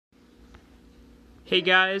Hey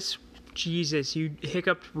guys, Jesus, you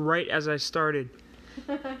hiccuped right as I started.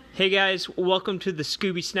 Hey guys, welcome to the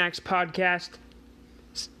Scooby Snacks podcast.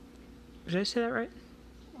 Did I say that right?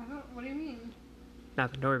 What do you mean?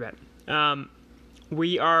 Nothing, don't worry about it.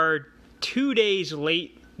 We are 2 days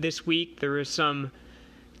late this week. There was some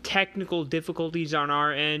technical difficulties on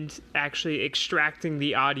our end, actually extracting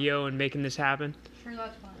the audio and making this happen. Sure,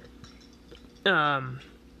 that's fine.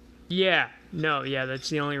 Yeah, that's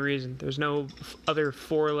the only reason. There's no other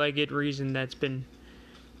four-legged reason that's been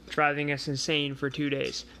driving us insane for 2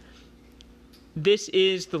 days. This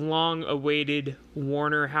is the long-awaited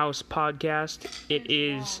Warner House podcast. It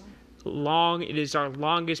is long. It is our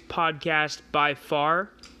longest podcast by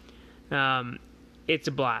far. It's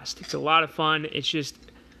a blast. It's a lot of fun. It's just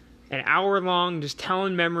an hour long, just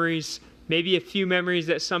telling memories. Maybe a few memories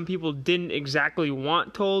that some people didn't exactly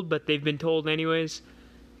want told, but they've been told anyways.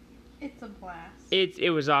 It's a blast. It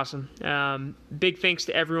was awesome. Big thanks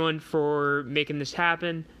to everyone for making this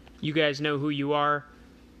happen. You guys know who you are.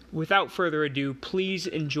 Without further ado, please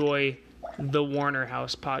enjoy the Warner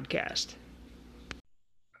House podcast.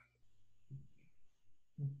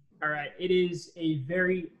 All right, it is a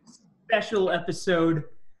very special episode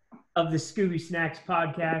of the Scooby Snacks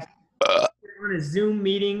podcast. We're in a Zoom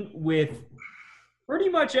meeting with pretty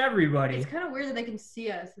much everybody. It's kind of weird that they can see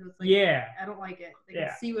us. It's like, Yeah. I don't like it. They can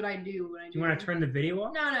see what I do when I do. Do you want to turn the video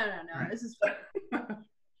off? No. Right. This is fun.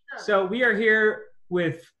 So we are here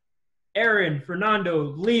with Aaron, Fernando,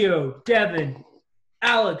 Leo, Devin,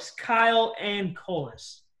 Alex, Kyle, and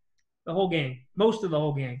Colas. The whole gang. Most of the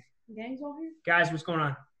whole gang. The gang's all here? Guys, what's going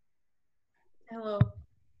on? Hello.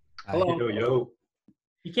 Hello. Yo.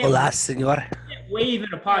 You can't, Hola, senor. you can't wave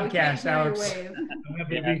in a podcast, Alex. Wave.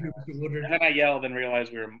 And then I yelled and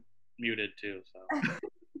realized we were muted too.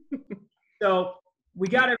 So we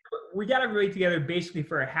got everybody together basically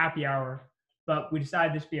for a happy hour, but we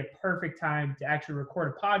decided this would be a perfect time to actually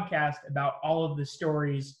record a podcast about all of the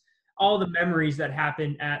stories, all the memories that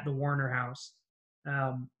happened at the Warner House,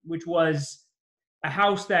 which was a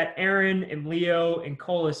house that Aaron and Leo and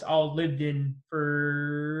Colas all lived in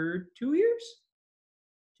for 2 years?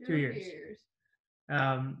 2 years.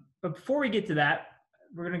 But before we get to that,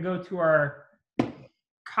 we're going to go to our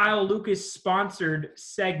Kyle Lucas sponsored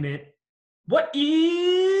segment. What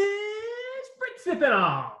is Brick Sipping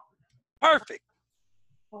On? Perfect.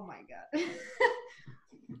 Oh my god.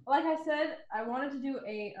 Like I said, I wanted to do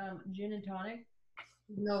a gin and tonic.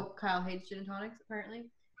 No, Kyle hates gin and tonics apparently,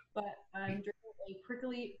 but I'm drinking a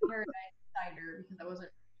prickly paradise cider because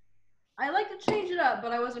I like to change it up,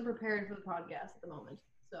 but I wasn't prepared for the podcast at the moment.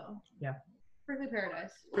 So yeah, prickly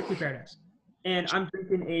paradise. Prickly paradise. And I'm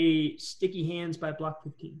drinking a Sticky Hands by Block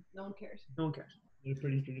 15. No one cares. No one cares.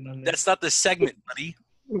 That's not the segment, buddy.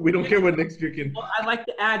 We don't care what Nick's drinking. Well, I like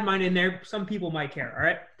to add mine in there. Some people might care. All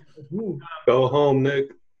right. Go home,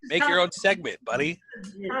 Nick. Make your own segment, buddy.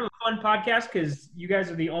 It's kind of a fun podcast because you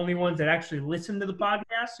guys are the only ones that actually listen to the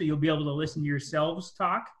podcast, so you'll be able to listen to yourselves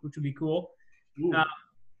talk, which would be cool.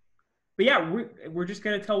 But yeah, we're just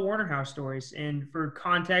going to tell Warner House stories. And for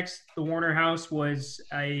context, the Warner House was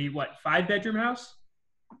a, 5-bedroom house?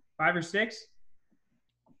 5 or 6?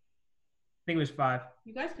 I think it was 5.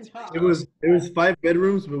 You guys can talk. It was 5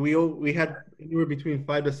 bedrooms, but we had anywhere between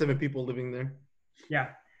 5 to 7 people living there. Yeah.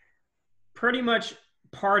 Pretty much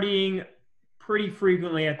partying pretty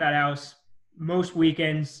frequently at that house. Most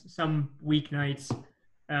weekends, some weeknights.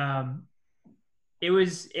 It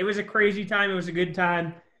was a crazy time. It was a good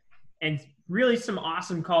time. And really some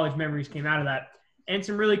awesome college memories came out of that. And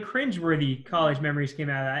some really cringeworthy college memories came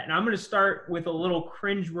out of that. And I'm going to start with a little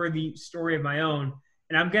cringeworthy story of my own.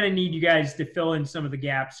 And I'm going to need you guys to fill in some of the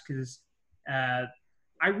gaps because I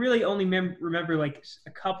really only remember like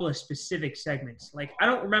a couple of specific segments. Like I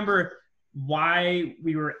don't remember why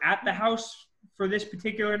we were at the house for this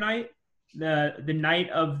particular night, the night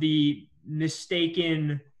of the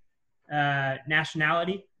mistaken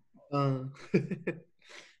nationality.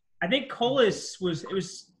 I think Colas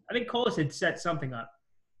had set something up.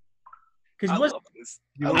 Because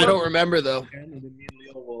I don't remember though.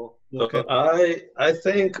 Okay. I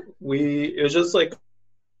think it was just like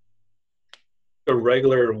a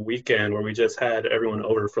regular weekend where we just had everyone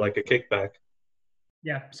over for like a kickback.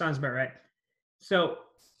 Yeah, sounds about right. So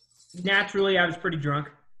naturally, I was pretty drunk.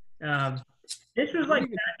 This was like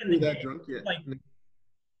back in the day. Drunk yet. Like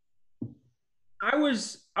I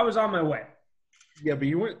was on my way. Yeah, but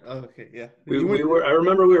you weren't. Oh, okay, yeah. We were. I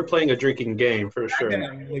remember we were playing a drinking game for sure.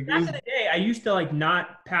 Back in the day, I used to like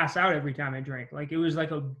not pass out every time I drank. Like it was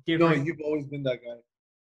like a different. No, you've always been that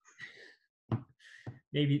guy.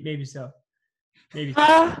 Maybe so. Maybe.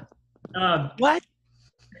 So. What?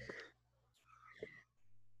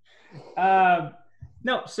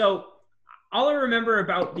 No, so all I remember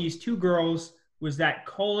about these two girls was that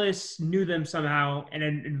Colas knew them somehow and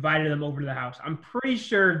then invited them over to the house. I'm pretty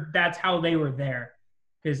sure that's how they were there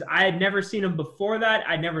because I had never seen them before that.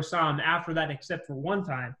 I never saw them after that except for one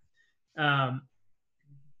time. Um,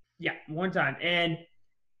 yeah, one time. And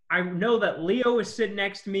I know that Leo was sitting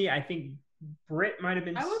next to me. I think Britt might have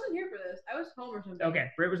been. I wasn't here for this. I was home or something. Okay,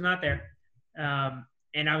 Britt was not there.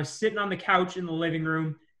 And I was sitting on the couch in the living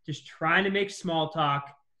room just trying to make small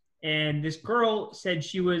talk. And this girl said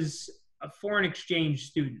she was a foreign exchange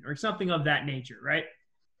student or something of that nature, right?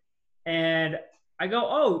 And I go,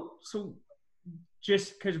 oh, so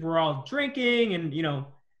just because we're all drinking and, you know,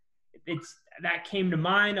 it's that came to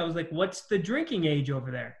mind. I was like, what's the drinking age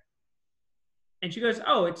over there? And she goes,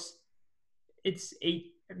 oh, it's 8.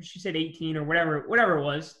 She said 18 or whatever it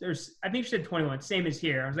was. I think she said 21, same as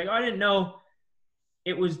here. I was like, oh, I didn't know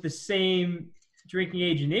it was the same drinking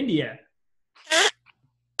age in India.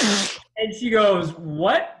 And she goes,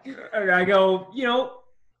 what? And I go, you know,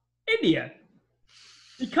 India.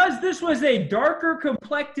 Because this was a darker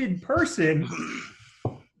complected person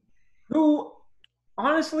who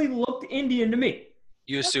honestly looked Indian to me.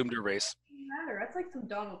 You assumed her race. Doesn't matter. That's like some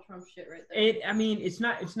Donald Trump shit right there.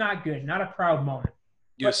 It's not good. Not a proud moment.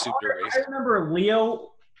 You assumed her race. I remember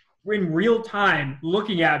Leo in real time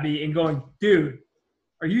looking at me and going, dude,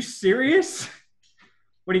 are you serious?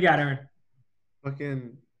 What do you got,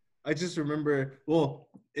 Aaron? I just remember, well,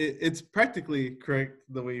 it's practically correct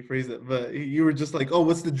the way you phrased it, but you were just like, oh,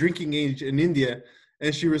 what's the drinking age in India?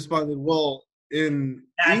 And she responded, well, in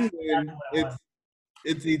England,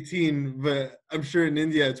 it's 18, but I'm sure in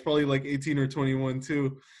India it's probably like 18 or 21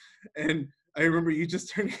 too. And I remember you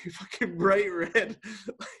just turning fucking bright red.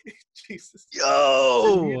 Like, Jesus.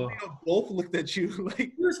 Yo! Both looked at you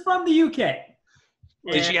like. He was from the UK.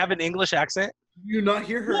 Did she have an English accent? You not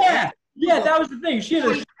hear her? Yeah, that was the thing. She had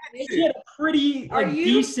a pretty like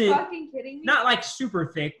decent, fucking kidding me? not like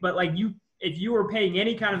super thick, but like if you were paying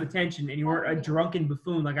any kind of attention and you weren't a drunken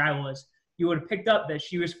buffoon like I was, you would have picked up that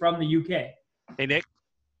she was from the UK. Hey, Nick.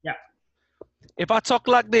 Yeah. If I talk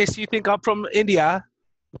like this, you think I'm from India?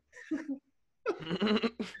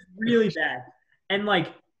 Really bad. And like,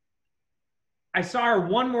 I saw her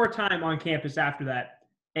one more time on campus after that,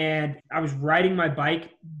 and I was riding my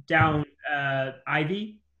bike down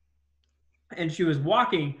Ivy, and she was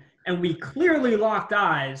walking, and we clearly locked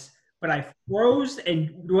eyes, but I froze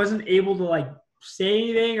and wasn't able to like say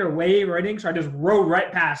anything or wave or anything, so I just rode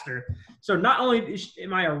right past her. So not only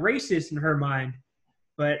am I a racist in her mind,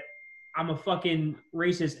 but I'm a fucking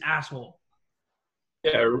racist asshole.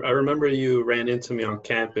 Yeah, I remember you ran into me on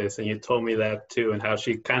campus and you told me that too, and how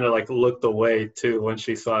she kind of like looked away too when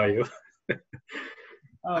she saw you.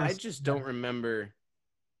 I just don't remember.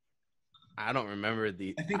 I don't remember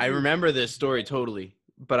I remember this story totally,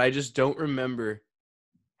 but I just don't remember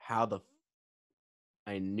how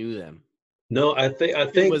I knew them. No, I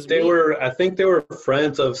think they were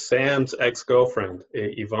friends of Sam's ex-girlfriend,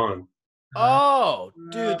 Yvonne. Oh,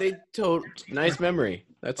 dude, nice memory.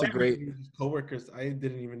 That's a great coworkers. I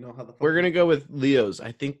didn't even know how the fuck. We're gonna go with Leo's.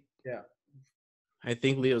 I think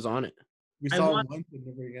Leo's on it. We saw him once and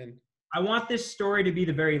never again. I want this story to be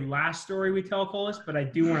the very last story we tell Colas, but I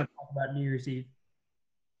do want to talk about New Year's Eve.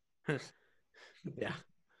 Yeah.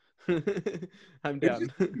 I'm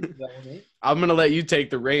down. I'm gonna let you take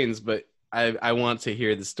the reins, but I want to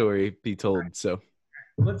hear the story be told. So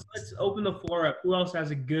let's open the floor up. Who else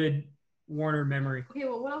has a good Warner memory? Okay,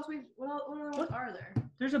 well, what else are there?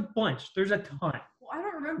 There's a bunch. There's a ton. Well, I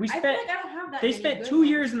don't remember. I feel like I don't have that. They spent 2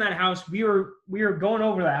 years in that house. We were going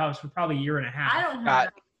over that house for probably a year and a half. I don't have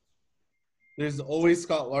that. There's always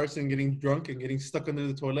Scott Larson getting drunk and getting stuck under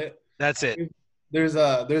the toilet. That's it. There's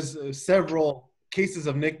several cases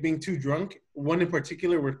of Nick being too drunk. One in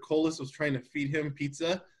particular where Colas was trying to feed him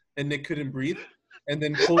pizza and Nick couldn't breathe. And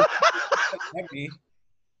then Colas at me.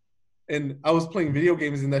 And I was playing video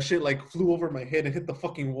games and that shit like flew over my head and hit the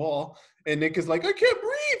fucking wall. And Nick is like, I can't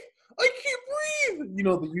breathe. I can't breathe. You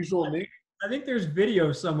know, the usual Nick. I think there's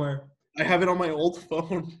video somewhere. I have it on my old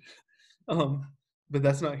phone. But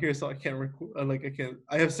that's not here, so I can't record.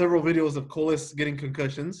 I have several videos of Colas getting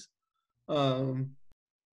concussions, or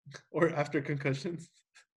after concussions.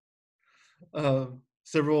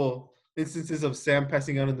 Several instances of Sam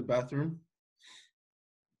passing out in the bathroom.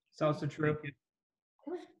 It's also true.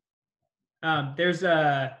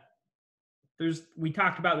 We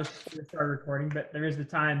talked about this before we started recording, but there is the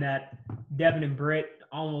time that Devin and Britt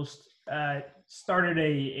almost started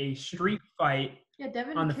a street fight. Yeah,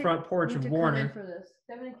 Devin on the front porch of Warner.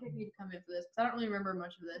 Devin and Kid need to come in for this because I don't really remember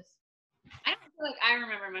much of this. I don't feel like I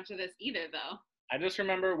remember much of this either, though. I just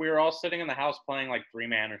remember we were all sitting in the house playing like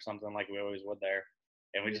 3-man or something like we always would there,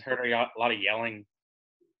 and we just heard a lot of yelling.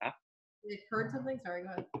 Huh? You heard something? Sorry, go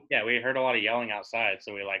ahead. Yeah, we heard a lot of yelling outside,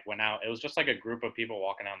 so we like went out. It was just like a group of people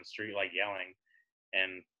walking down the street like yelling,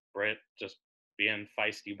 and Britt, just being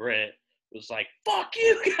feisty Britt, was like, "Fuck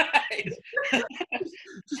you guys!"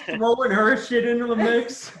 Just throwing her shit into the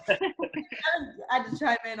mix. I had to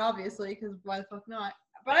chime in, obviously, because why the fuck not?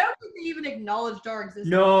 But I don't think they even acknowledged our existence.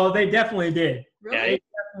 No, they definitely did. Really? Yeah, They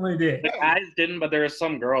definitely did. the guys didn't, but there were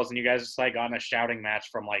some girls, and you guys just like got in a shouting match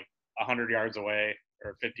from like 100 yards away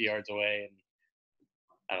or 50 yards away,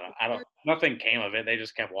 and I don't. Nothing came of it. They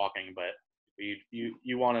just kept walking, but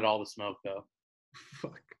you wanted all the smoke though.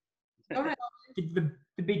 Fuck. Okay.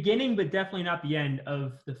 The beginning, but definitely not the end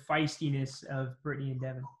of the feistiness of Brittany and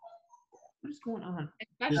Devin. What is going on?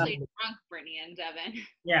 Especially drunk Brittany and Devin.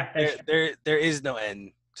 Yeah, that's There is no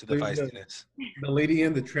end to the There's feistiness. The Lady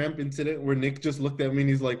and the Tramp incident where Nick just looked at me and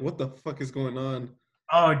he's like, "What the fuck is going on?"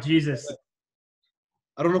 oh Jesus.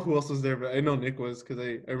 I don't know who else was there, but I know Nick was because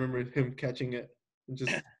I remember him catching it and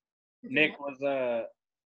just. Nick was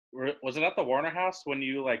it at the Warner House when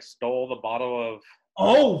you like stole the bottle of?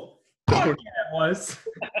 Oh, fuck yeah, it was.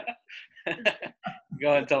 Go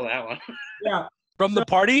ahead and tell that one. Yeah. From the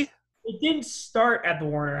party? It didn't start at the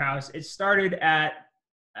Warner House. It started at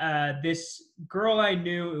this girl I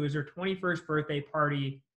knew. It was her 21st birthday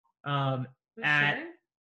party. Was At Sharon?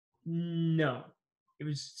 No, it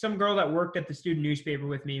was some girl that worked at the student newspaper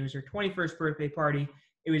with me. It was her 21st birthday party.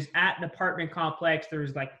 It was at an apartment complex. There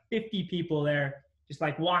was like 50 people there, just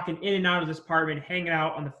like walking in and out of this apartment, hanging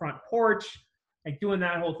out on the front porch, like doing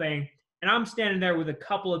that whole thing. And I'm standing there with a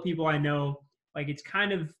couple of people I know. Like it's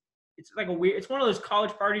like a weird. It's one of those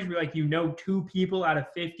college parties where like you know 2 people out of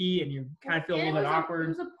 50, and you kind of feel a And little bit it awkward.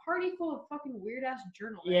 was a party full of fucking weird ass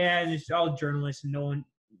journalists. Yeah, and it's all journalists, and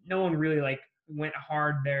no one really like went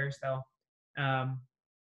hard there. So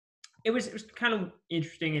it was kind of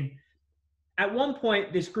interesting. And at one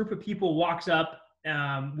point, this group of people walks up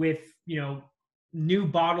with new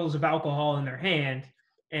bottles of alcohol in their hand,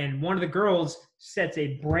 and one of the girls sets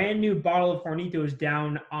a brand new bottle of Hornitos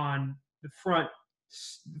down on the front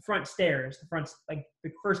stairs, like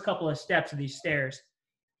the first couple of steps of these stairs.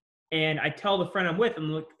 And I tell the friend I'm with, I'm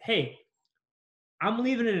like, hey, I'm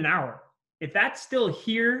leaving in an hour. If that's still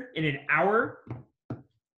here in an hour,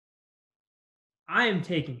 I am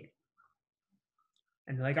taking it.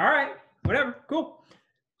 And they're like, all right, whatever, cool.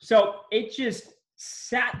 So it just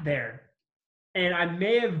sat there, and I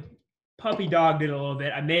may have puppy dogged it a little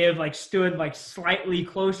bit. I may have like stood like slightly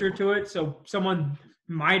closer to it, so someone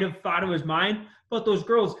might have thought it was mine, but those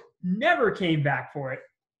girls never came back for it.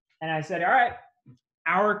 And I said, all right,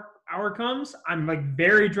 hour comes. I'm like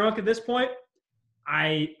very drunk at this point.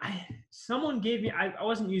 Someone gave me, I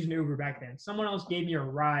wasn't using Uber back then. Someone else gave me a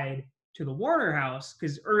ride to the Warner House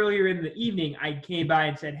because earlier in the evening I came by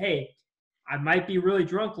and said, hey, I might be really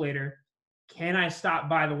drunk later. Can I stop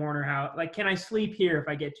by the Warner House? Like, can I sleep here if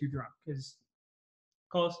I get too drunk? Because,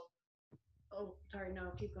 close. Oh, sorry,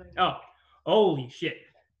 no, keep going. Oh, holy shit.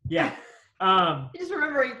 Yeah. You're just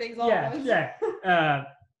remembering things all at once. Yeah.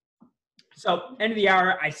 So, end of the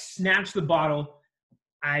hour, I snatch the bottle.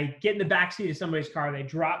 I get in the backseat of somebody's car. They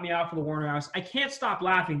drop me off at the Warner House. I can't stop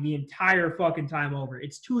laughing the entire fucking time over.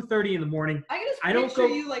 It's 2:30 in the morning. I can just I don't picture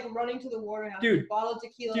go- you like running to the Warner House, Dude, with a bottle of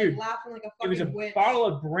tequila, dude, like, laughing like a It was fucking a witch. bottle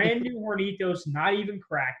of brand new Hornitos, not even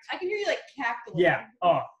cracked. I can hear you like cackling. Yeah.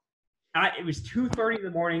 Oh, it was 2:30 in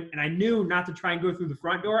the morning, and I knew not to try and go through the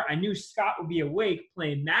front door. I knew Scott would be awake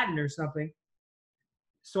playing Madden or something.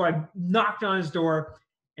 So I knocked on his door,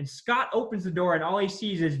 and Scott opens the door, and all he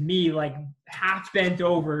sees is me, like, half bent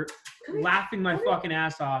over, laughing my fucking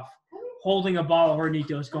ass off, holding a bottle of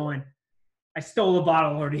Hornitos, going, I stole a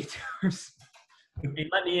bottle of Hornitos. He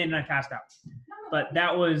let me in, and I passed out. But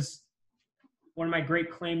that was one of my great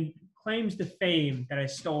claims to fame, that I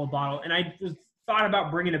stole a bottle. And I thought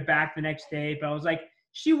about bringing it back the next day, but I was like,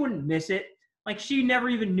 she wouldn't miss it. Like, she never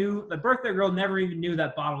even knew, the birthday girl never even knew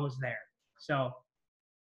that bottle was there. So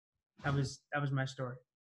that was my story.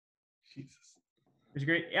 Jesus. It was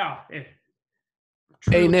great. Yeah.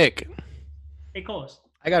 Hey, Nick. Hey, Colas.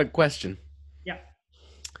 I got a question. Yeah.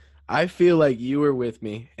 I feel like you were with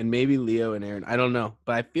me, and maybe Leo and Aaron. I don't know,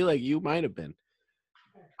 but I feel like you might have been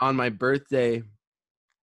on my birthday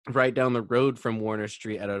right down the road from Warner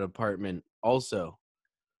Street at an apartment also.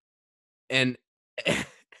 And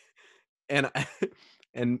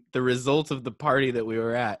and the result of the party that we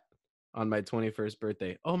were at on my 21st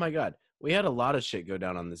birthday. Oh my God. We had a lot of shit go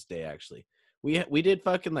down on this day, actually. We did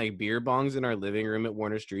fucking like beer bongs in our living room at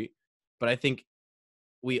Warner Street, but I think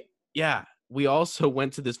we also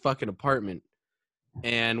went to this fucking apartment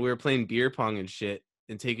and we were playing beer pong and shit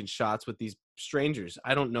and taking shots with these strangers.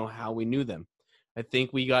 I don't know how we knew them. I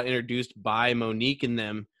think we got introduced by Monique and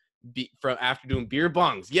them from after doing beer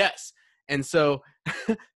bongs. Yes. And so,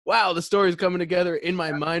 wow, the story's coming together in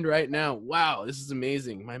my mind right now. Wow, this is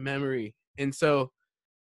amazing. My memory. And so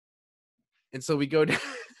we go down,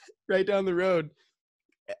 right down the road,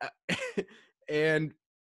 and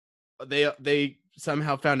they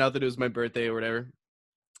somehow found out that it was my birthday or whatever.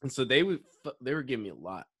 And so they were giving me a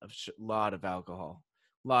lot of alcohol,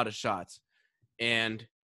 a lot of shots, and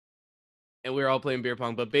we were all playing beer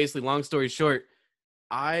pong. But basically, long story short,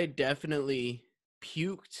 I definitely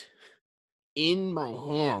puked in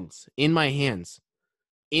my hands,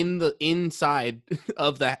 in the inside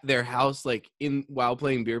of their house, like while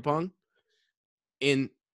playing beer pong.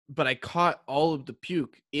 But I caught all of the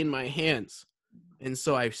puke in my hands, and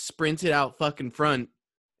so I sprinted out fucking front,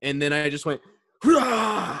 and then I just went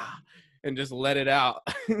and just let it out.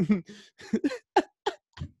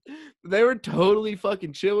 They were totally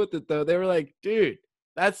fucking chill with it though. They were like, dude,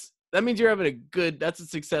 that means you're having that's a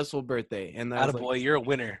successful birthday. And that's boy, you're a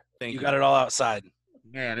winner. Thank you. You Got it all outside.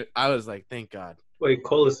 Man, I was like, thank God. Wait,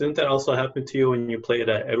 Colas, didn't that also happen to you when you played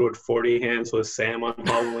Edward 40 Hands with Sam on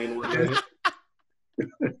Halloween one day?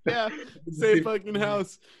 Yeah, same fucking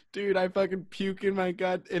house. Dude, I fucking puke in my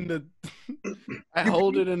gut I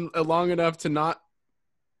hold it in long enough to not.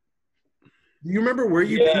 Do you remember where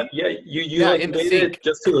you puked? Yeah, you like in the made sink. it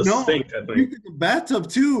just to the sink, I think. You in the bathtub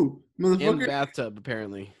too, motherfucker. In the bathtub,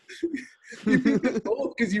 apparently. You puked in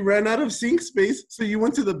both because you ran out of sink space, so you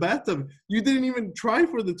went to the bathtub. You didn't even try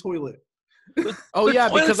for the toilet. Oh yeah,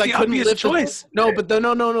 because I couldn't lift choice. No, but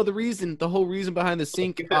no. The whole reason behind the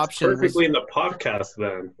sink option perfectly in the podcast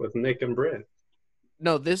then with Nick and Britt.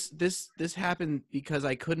 No, this happened because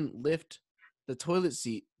I couldn't lift the toilet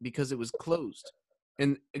seat because it was closed,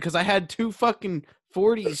 and because I had 2 fucking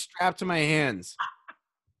 40s strapped to my hands,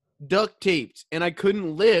 duct taped, and I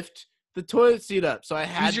couldn't lift the toilet seat up. So I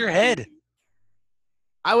had. Use your head.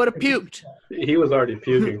 I would have puked. He was already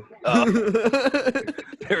puking.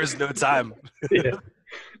 There was no time. Yeah.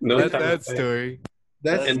 No time. That story.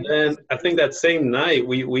 And then I think that same night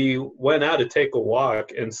we went out to take a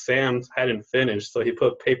walk, and Sam hadn't finished, so he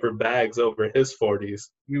put paper bags over his 40s.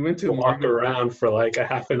 We went to walk around for like a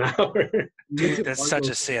half an hour. Dude, that's such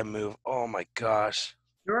a Sam move. Oh my gosh.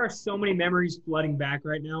 There are so many memories flooding back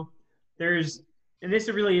right now. And this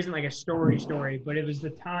really isn't like a story, but it was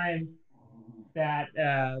the time that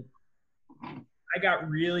I got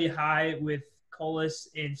really high with Colas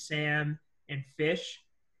and Sam and Fish,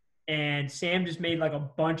 and Sam just made like a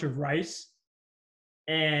bunch of rice,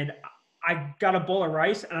 and I got a bowl of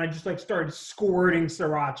rice, and I just like started squirting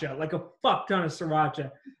sriracha, like a fuck ton of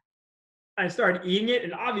sriracha. I started eating it,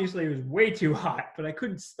 and obviously it was way too hot, but I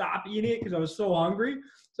couldn't stop eating it because I was so hungry.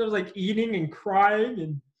 So I was like eating and crying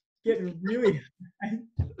and getting really high.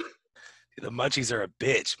 The munchies are a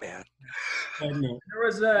bitch, man. There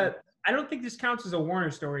was I don't think this counts as a Warner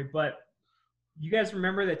story, but you guys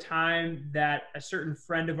remember the time that a certain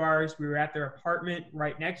friend of ours, we were at their apartment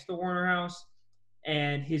right next to the Warner house,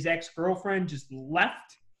 and his ex-girlfriend just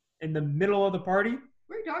left in the middle of the party?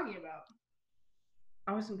 What are you talking about?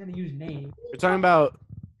 I wasn't going to use names. We're talking about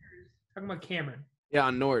Cameron. Yeah,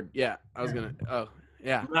 on Nord. Yeah, I was going to. Oh,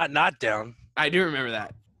 yeah. Not down. I do remember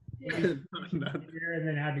that. And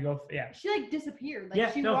then had to go. Yeah, she like disappeared.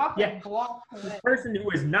 Like she walked like blocks away. The person who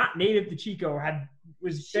was not native to Chico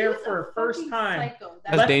was there for her first time.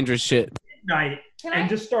 That's dangerous shit. Midnight and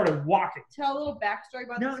just started walking. Tell a little backstory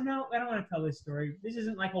about this. No, I don't want to tell this story. This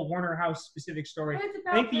isn't like a Warner House specific story.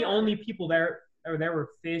 I think the only people there were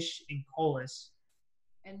Fish and Colas.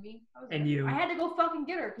 And me. And you. I had to go fucking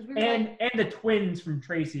get her because we were and the twins from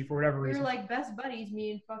Tracy for whatever reason. We were like best buddies,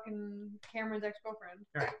 me and fucking Cameron's ex-girlfriend.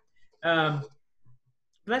 All right. But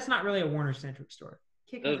that's not really a Warner-centric story.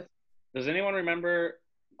 Does anyone remember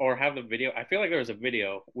or have the video? I feel like there was a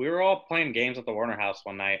video. We were all playing games at the Warner house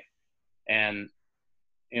one night, and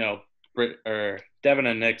Devin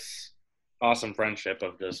and Nick's awesome friendship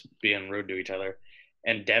of just being rude to each other.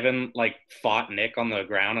 And Devin like fought Nick on the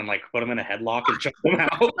ground and like put him in a headlock and choked him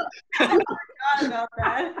out. I forgot about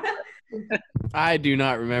that. I do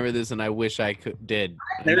not remember this, and I wish I did.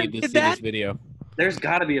 I need to see this video. There's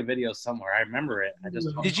got to be a video somewhere. I remember it.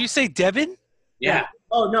 Did you say Devin? Yeah.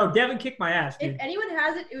 Oh no, Devin kicked my ass, dude. If anyone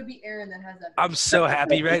has it, it would be Aaron that has that. I'm so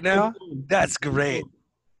happy right now. That's great.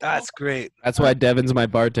 That's great. That's why Devin's my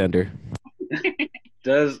bartender.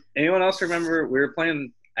 Does anyone else remember we were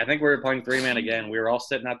playing? I think we were playing 3-man again. We were all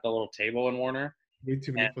sitting at the little table in Warner.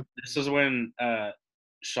 This is when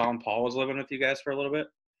Sean Paul was living with you guys for a little bit.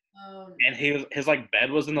 Oh, no. and his like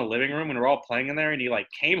bed was in the living room, and we were all playing in there, and he like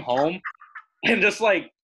came home and just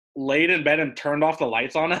like laid in bed and turned off the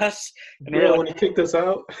lights on us, and Yeah, when he kicked us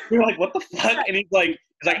out. we were like, what the fuck? And he's like,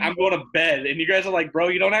 I'm going to bed, and you guys are like, bro,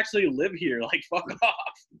 you don't actually live here, like fuck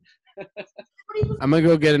off. I'm gonna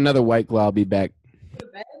go get another White Claw. I'll be back. To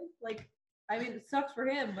bed? Like, I mean, it sucks for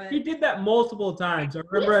him, but He did that multiple times. I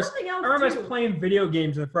remember us playing video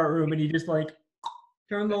games in the front room, and he just like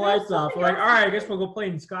turned the lights off. We're like, all right, I guess we'll go play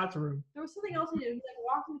in Scott's room. There was something else he did. He like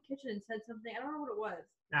walked in the kitchen and said something. I don't remember what it was.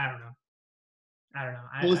 I don't know.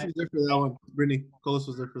 Colas was there for that one. Brittany, Colas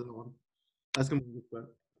was there for that one. That's gonna be good.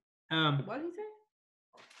 What did he say?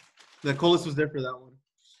 That Colas was there for that one.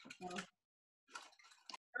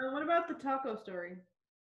 What about the taco story?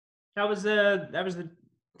 That was the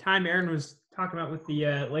time Aaron was talking about with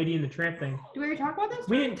the Lady in the Tramp thing. Do we ever talk about this?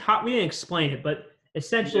 We didn't explain it, but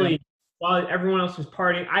essentially, while everyone else was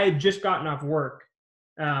partying, I had just gotten off work,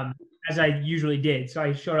 as I usually did. So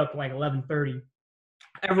I showed up at like 11:30.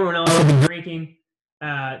 Everyone else was drinking.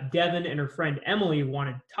 Devin and her friend Emily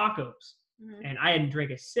wanted tacos, and I hadn't drank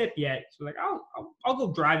a sip yet. So like, I'll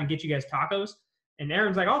go drive and get you guys tacos. And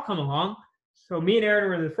Aaron's like, I'll come along. So me and Aaron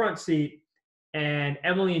were in the front seat, and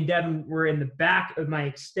Emily and Devin were in the back of my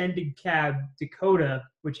extended cab Dakota,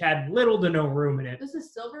 which had little to no room in it. This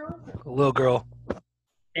is silver one? Little girl.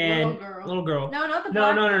 And little girl. No, not the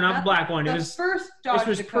black one. No, not the black one. It was first Dodge This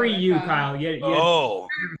was Dakota, pre you, Kyle. Oh.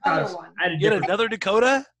 Other one. You had another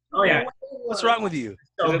Dakota? Oh yeah. What's wrong with you?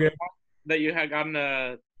 So good. That you had gotten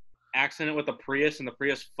a accident with the Prius, and the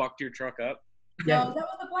Prius fucked your truck up. Yeah. No, that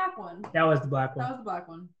was the black one. That was the black one. That was the black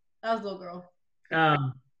one. That was little girl.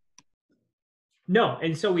 No,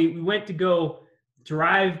 and so we went to go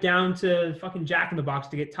drive down to fucking Jack in the Box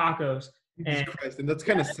to get tacos. Jesus Christ, and that's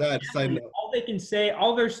kind of sad. Side note. All they can say,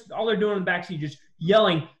 all they're doing in the backseat, just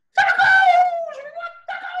yelling, "Tacos! We want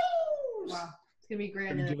tacos!" Wow, it's gonna be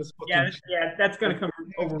grand. Yeah, that's gonna come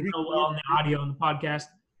over real well in the audio on the podcast.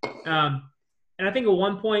 And I think at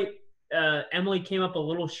one point, Emily came up a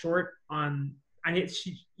little short on.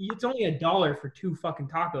 It's only $1 for 2 fucking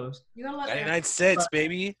tacos. You gotta let 99 cents,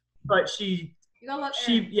 baby. But you gotta let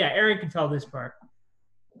Aaron. Aaron can tell this part.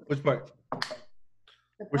 Which part?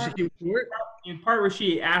 Where she came short? The part where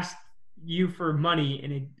she asked you for money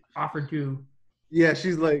and it offered to. Yeah,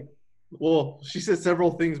 she's like, well, she said several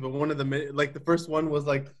things, but one of them, like the first one was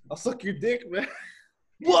like, "I'll suck your dick, man."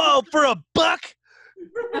 Whoa, for $1?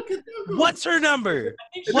 What's her number?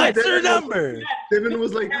 What's her number? Devin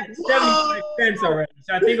was like, 75 cents already,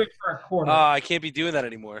 so I think it was for a quarter. Oh, I can't be doing that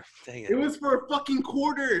anymore. Dang it. It was for a fucking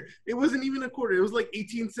quarter. It wasn't even a quarter. It was like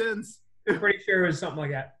 18 cents. I'm pretty sure it was something like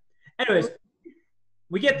that. Anyways,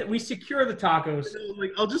 we secure the tacos.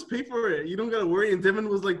 Like, I'll just pay for it. You don't gotta worry. And Devin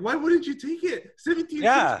was like, "Why wouldn't you take it? 17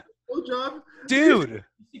 cents. No job, dude."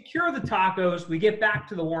 We secure the tacos. We get back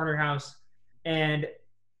to the Warner house, and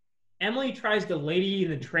Emily tries to Lady in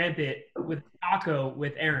the Tramp it with taco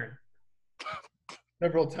with Aaron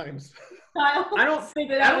several times. I don't think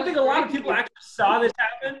a lot of people actually saw this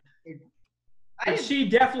happen. But she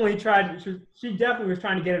definitely tried. She definitely was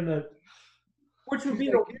trying to get him to, which would be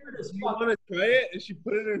the weirdest. You want to try it? And she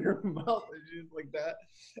put it in her mouth and she's like that.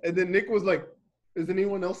 And then Nick was like, "Is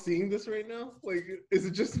anyone else seeing this right now? Like, is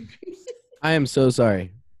it just me?" I am so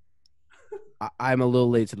sorry. I'm a little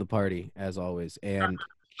late to the party, as always, and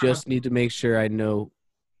just need to make sure I know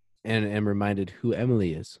and am reminded who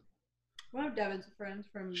Emily is. One of Devin's friends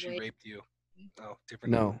from. She raped you. Oh,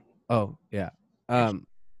 different. No. Oh, yeah.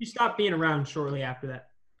 She stopped being around shortly after that.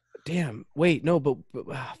 Damn. Wait, no, but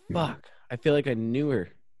fuck. I feel like I knew her.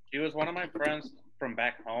 She was one of my friends from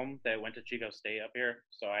back home that went to Chico State up here,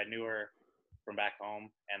 so I knew her from back home,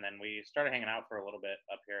 and then we started hanging out for a little bit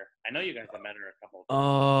up here. I know you guys have met her a couple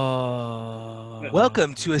of times.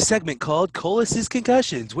 Welcome to a segment called Colas's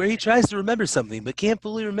Concussions, where he tries to remember something but can't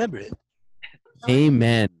fully remember it.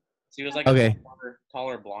 Amen. She was like a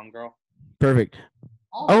taller blonde girl. Perfect.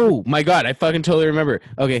 Oh my god, I fucking totally remember.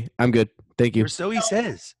 Okay, I'm good. Thank you. Or so he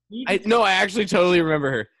says. I actually totally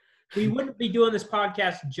remember her. We wouldn't be doing this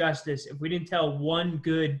podcast justice if we didn't tell one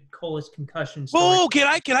good Colas concussion story. Oh, can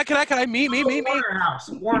I? Me.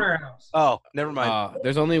 Warner House. Oh, never mind.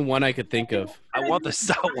 There's only one I could think of. I wanted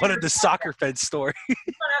the soccer fence story. We're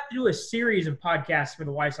gonna have to do a series of podcasts for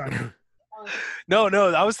the White Sox. No,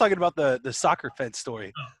 I was talking about the soccer fence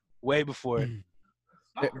story, way before.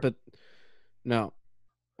 But no.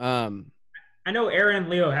 I know Aaron and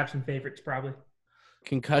Leo have some favorites, probably.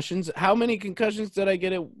 Concussions? How many concussions did I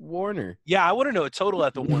get at Warner? Yeah, I want to know a total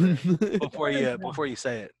at the Warner before you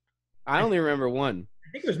say it. I only remember one. I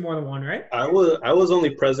think it was more than one, right? I was only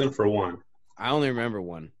present for one. I only remember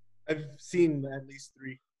one. I've seen at least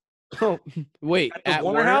 3. Oh, wait. At the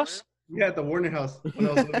Warner House? Yeah, at the Warner House. When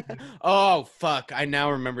I was living Oh, fuck. I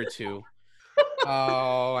now remember too.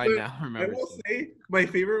 Oh, I now I remember will too. say my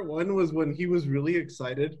favorite one was when he was really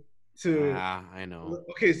excited to. I know.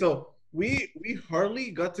 Okay, so we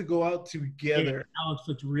hardly got to go out together. Alex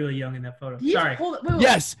looked really young in that photo. He's Sorry.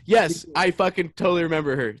 wait. Yes. I fucking totally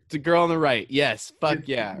remember her. The girl on the right. Yes. Fuck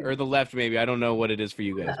yeah. Or the left, maybe. I don't know what it is for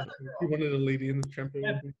you guys. He wanted a lady in the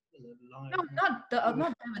trampoline. No, not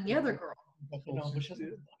them and the other girl.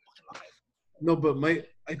 No, but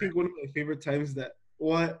I think one of my favorite times that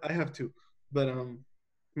I have two, but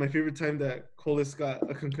my favorite time that Colis got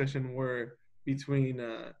a concussion were between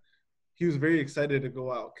he was very excited to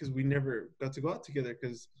go out because we never got to go out together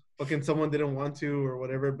because fucking someone didn't want to or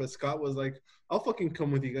whatever. But Scott was like, "I'll fucking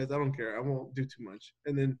come with you guys. I don't care. I won't do too much."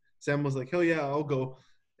 And then Sam was like, "Hell yeah, I'll go."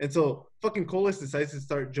 And so fucking Colis decides to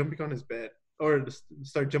start jumping on his bed or to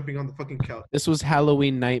start jumping on the fucking couch. This was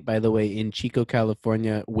Halloween night, by the way, in Chico,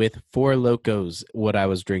 California, with Four Locos. What I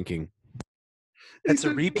was drinking. That's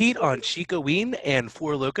a repeat on Chico Ween and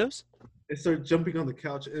Four Locos. They started jumping on the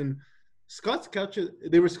couch, and Scott's couches.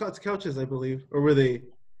 They were Scott's couches, I believe, or were they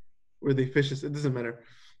fishes? It doesn't matter.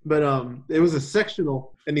 But it was a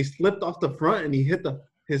sectional, and he slipped off the front, and he hit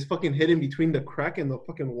his fucking head in between the crack in the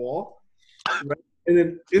fucking wall, right? And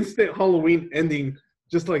then instant Halloween ending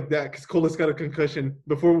just like that because Colis got a concussion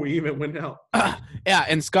before we even went out. Yeah,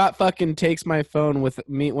 and Scott fucking takes my phone with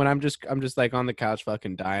me when I'm just like on the couch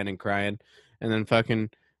fucking dying and crying, and then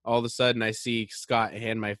fucking all of a sudden I see Scott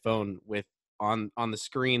hand my phone with on the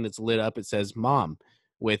screen that's lit up. It says "Mom"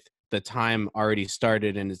 with the time already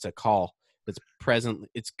started, and it's a call that's present.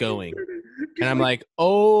 It's going, and I'm like,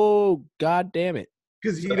 oh god damn it!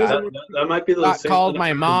 Because that might be the Scott same called thing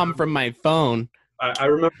my mom from my phone. I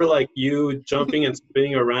remember like you jumping and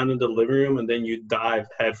spinning around in the living room, and then you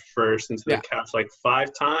dived head first into the couch like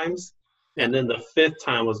 5 times, and then the 5th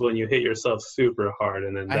time was when you hit yourself super hard.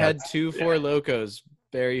 And then I had 2 Four Locos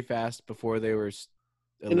very fast before they were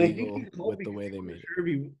illegal with the way they made it. Sure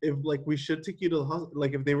if like we should take you to the hospital,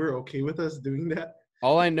 like if they were okay with us doing that.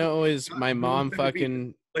 All I know is my mom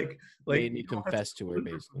fucking like made me confess to her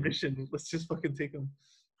basically. Permission. Let's just fucking take them.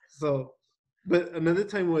 So, but another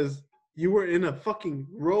time was you were in a fucking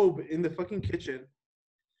robe in the fucking kitchen.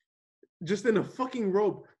 Just in a fucking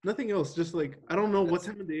robe. Nothing else. Just like, I don't know what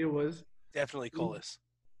time of day it was. Definitely Colis.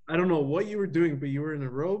 I don't know what you were doing, but you were in a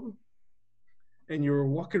robe and you were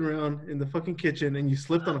walking around in the fucking kitchen and you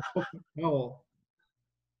slipped on a fucking towel.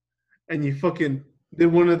 And you fucking did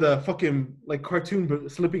one of the fucking like cartoon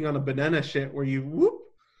slipping on a banana shit where you whoop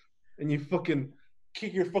and you fucking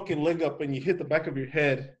kick your fucking leg up and you hit the back of your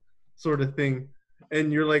head sort of thing.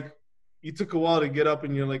 And you're like, you took a while to get up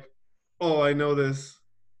and you're like, oh, I know this.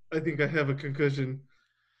 I think I have a concussion.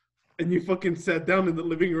 And you fucking sat down in the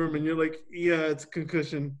living room and you're like, yeah, it's a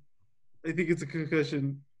concussion. I think it's a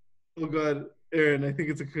concussion. Oh, God, Aaron, I think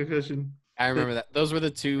it's a concussion. I remember that. Those were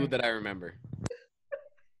the 2 that I remember.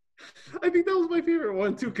 I think that was my favorite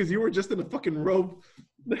one, too, because you were just in a fucking robe.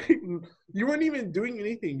 You weren't even doing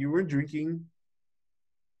anything. You weren't drinking.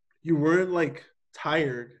 You weren't, like,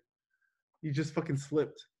 tired. You just fucking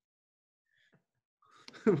slipped.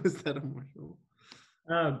 Was that emotional?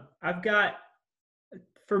 I've got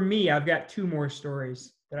 2 more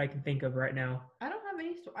stories that I can think of right now. I don't have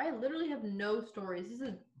any stories. I literally have no stories.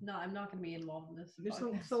 I'm not going to be involved in this.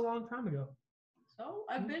 It's a long time ago. So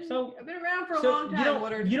I've been around for a long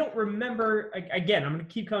time. You don't remember again? I'm going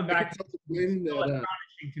to keep coming back. Astonishing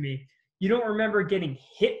to me. You don't remember getting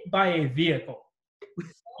hit by a vehicle.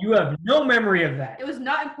 You have no memory of that. It was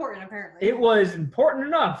not important, apparently. It was important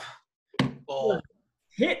enough.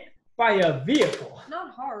 Hit by a vehicle.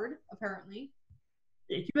 Not hard, apparently.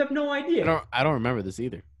 You have no idea. I don't remember this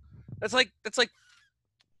either. That's like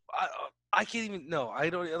I can't even. No, I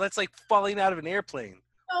don't. That's like falling out of an airplane.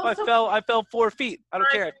 No, I fell 4 feet. I don't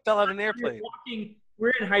care. I fell out of an airplane.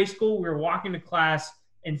 We're in high school. We were walking to class,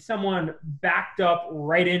 and someone backed up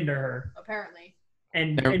right into her. Apparently.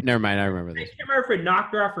 And never mind. I remember this. I can't remember if it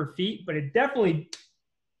knocked her off her feet, but it definitely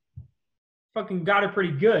fucking got her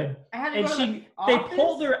pretty good. They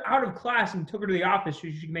pulled her out of class and took her to the office so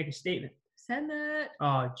she could make a statement. Send it.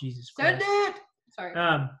 Oh, Jesus Christ. Send it. Sorry.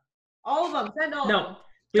 All of them. Send all of them.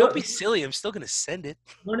 Don't be silly. I'm still going to send it.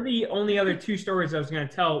 One of the only other 2 stories I was going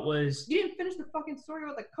to tell was... You didn't finish the fucking story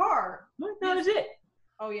about the car. What? That was it.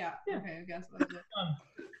 Oh, yeah. Okay, I guess that was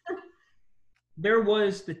it. There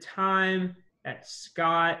was the time that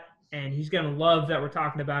Scott, and he's going to love that we're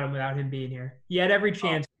talking about him without him being here. He had every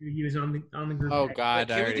chance. He was on the group. Oh, God.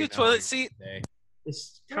 Can we do toilet seat?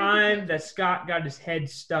 This time that Scott got his head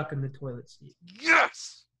stuck in the toilet seat.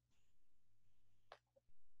 Yes!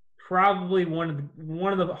 probably one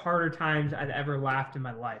of the harder times I've ever laughed in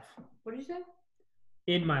my life. What did you say?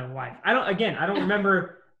 In my life, I don't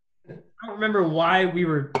remember. I don't remember why we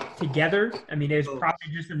were together. I mean, it was probably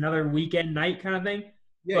just another weekend night kind of thing.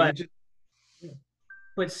 Yeah,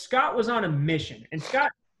 but Scott was on a mission, and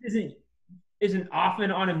Scott isn't often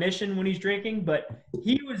on a mission when he's drinking, but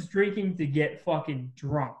he was drinking to get fucking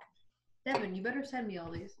drunk. Devin, you better send me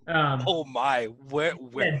all these. Oh my, where?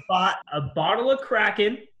 He had bought a bottle of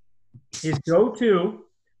Kraken, his go-to,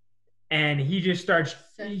 and he just starts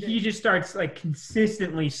like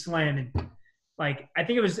consistently slamming. Like I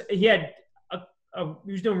think it was he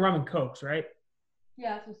was doing rum and cokes, right?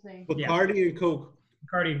 Yeah, that's the thing. Bacardi and Coke.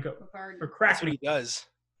 Bacardi and Coke. Bacardi. Or That's Kraken. what he does.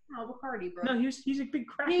 No, Bacardi, bro. No, he's a big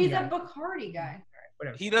Kraken He's guy. a Bacardi guy.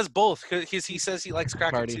 Whatever. He does both because he says he likes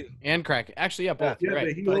Kraken Bacardi too. and Kraken. Actually, yeah, both. Yeah, You're right.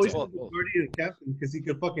 but he But always it's was both. Bacardi and Captain because he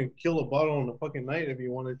could fucking kill a bottle in a fucking night if he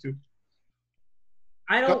wanted to.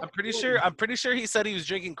 I'm pretty sure he said he was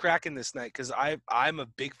drinking Kraken this night because I'm a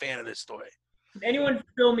big fan of this story. Can anyone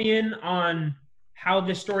fill me in on how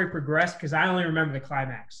this story progressed? Because I only remember the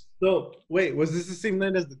climax. So wait, was this the same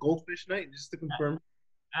night as the goldfish night? Just to confirm.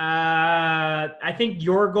 I think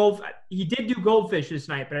he did do goldfish this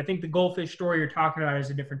night, but I think the goldfish story you're talking about is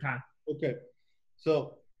a different time. Okay.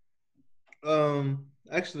 So,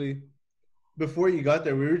 actually, before you got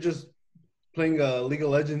there, we were just playing a League of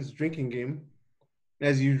Legends drinking game,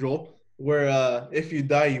 as usual, where if you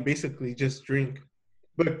die, you basically just drink.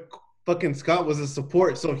 But fucking Scott was a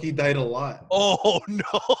support, so he died a lot. Oh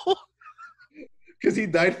no! Because he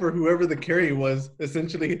died for whoever the carry was,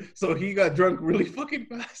 essentially. So he got drunk really fucking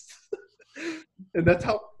fast. And that's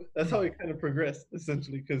how it kind of progressed,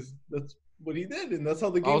 essentially, because that's what he did, and that's how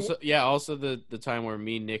the game Also the time where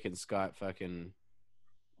me, Nick, and Scott fucking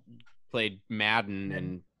played Madden,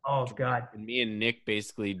 and Oh god, and me and Nick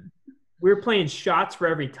basically we were playing shots for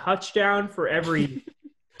every touchdown, for every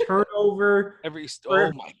turnover.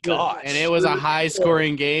 Oh my god! and it was a high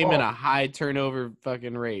scoring game and a high turnover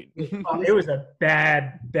fucking rate. It was a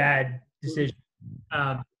bad decision.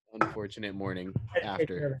 Unfortunate morning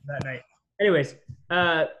after that night. Anyways,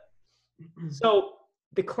 so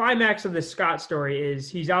the climax of the Scott story is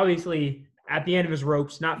he's obviously at the end of his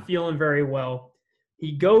ropes, not feeling very well.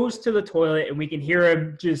 He goes to the toilet, and we can hear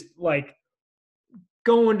him just like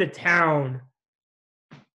going to town.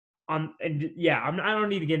 I don't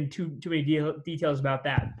need to get into too many details about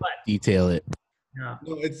that, but Detail it. No,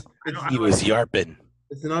 it's He was yarping.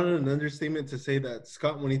 It's not an understatement to say that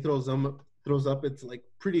Scott, when he throws up, it's like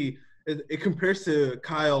pretty. It compares to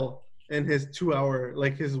Kyle and his 2-hour,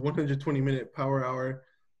 like his 120-minute power hour,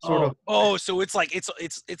 sort of. Oh, so it's like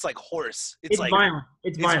horse. It's like violent.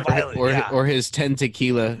 It's violent. Or his 10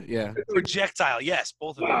 tequila. Yeah. Projectile. Yes,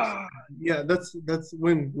 both of those. Yeah, that's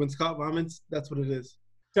when Scott vomits. That's what it is.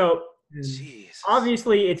 So Jeez.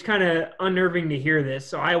 obviously, it's kind of unnerving to hear this.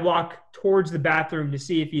 So I walk towards the bathroom to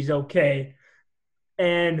see if he's okay.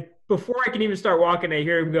 And before I can even start walking, I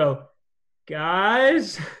hear him go,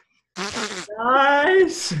 "Guys,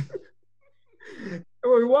 guys." And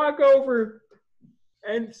we walk over,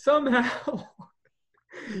 and somehow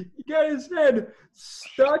he got his head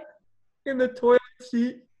stuck in the toilet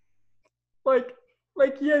seat. Like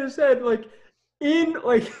he had his head in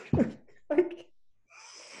like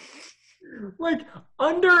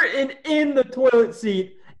under and in the toilet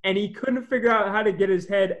seat, and he couldn't figure out how to get his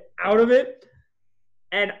head out of it.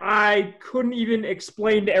 And I couldn't even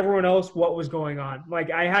explain to everyone else what was going on. Like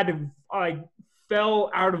I fell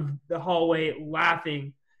out of the hallway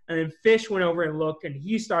laughing, and then Fish went over and looked, and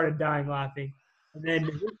he started dying laughing. And then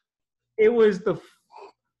it was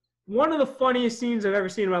one of the funniest scenes I've ever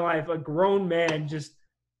seen in my life. A grown man just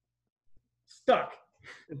stuck.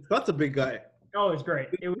 Scott's a big guy. Oh, it was great.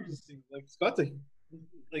 It was like Scott's a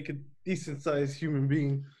decent sized human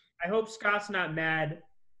being. I hope Scott's not mad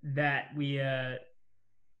that we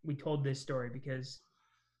told this story, because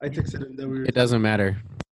I texted him that we were. It doesn't matter.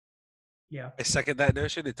 Yeah. I second that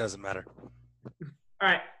notion. It doesn't matter. All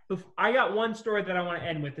right. I got one story that I want to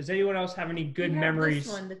end with. Does anyone else have any good memories?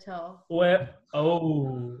 This one to tell. What?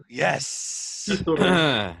 Oh. Yes.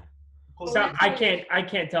 So I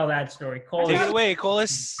can't tell that story. Colas, Take it away,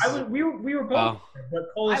 Colas. we were both, but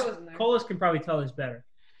Colas can probably tell this better.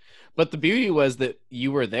 But the beauty was that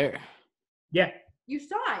you were there. Yeah. You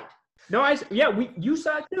saw it. No, you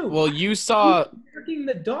saw it too. Well, you saw working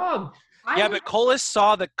the dog. Yeah, but Colas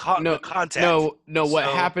saw the contact. No. What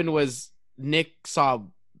happened was Nick saw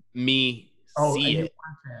me see it.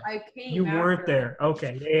 I came. You weren't there.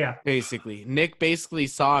 Okay. Yeah. Basically, Nick basically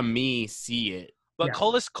saw me see it. But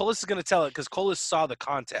Colas is going to tell it because Colas saw the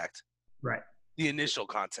contact. Right. The initial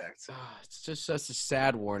contact. It's just such a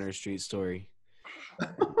sad Warner Street story.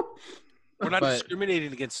 We're not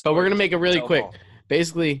discriminating against. But we're gonna make it really Tell quick. them all.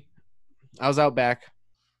 Basically, I was out back,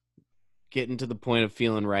 getting to the point of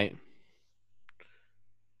feeling right,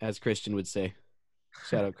 as Christian would say.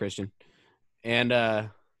 Shout out Christian. And I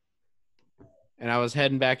was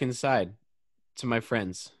heading back inside to my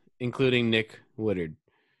friends, including Nick Woodard,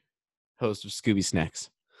 host of Scooby Snacks.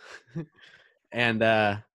 And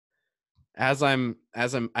I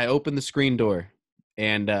open the screen door,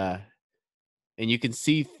 and you can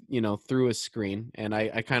see, through a screen. And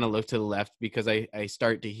I kind of look to the left because I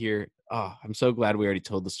start to hear. Oh, I'm so glad we already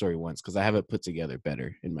told the story once because I have it put together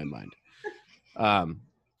better in my mind.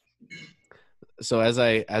 So as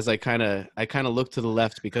I kind of look to the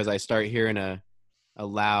left because I start hearing a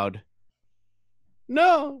loud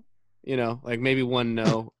no, like maybe one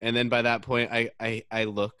no, and then by that point I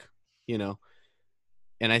look,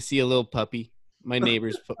 and I see a little puppy, my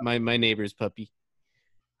neighbor's puppy,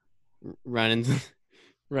 running,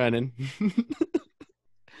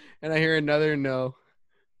 and I hear another no,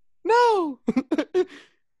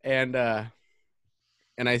 and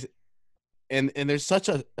there's such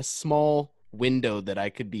a small window that I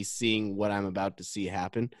could be seeing what I'm about to see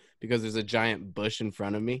happen because there's a giant bush in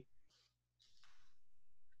front of me.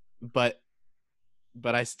 But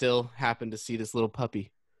I still happen to see this little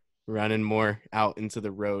puppy running more out into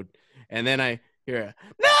the road. And then I hear a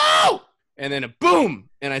no! And then a boom!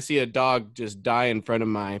 And I see a dog just die in front of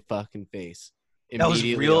my fucking face.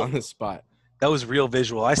 Immediately on the spot. That was real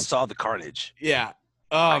visual. I saw the carnage. Yeah.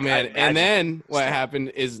 Oh, man. And then what happened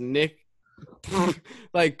is Nick,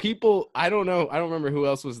 like people, I don't know. I don't remember who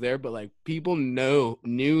else was there, but like people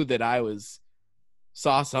knew that I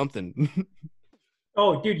saw something.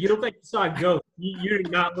 Oh, dude, you look like you saw a ghost. You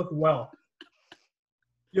did not look well.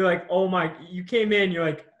 You're like, oh my, you came in, you're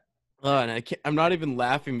like. And I'm not even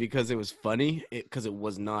laughing because it was funny, because it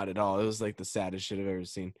was not at all. It was like the saddest shit I've ever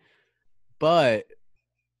seen. But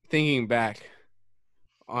thinking back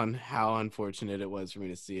on how unfortunate it was for me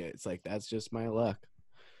to see it, it's like, that's just my luck.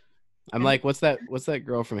 I'm like, what's that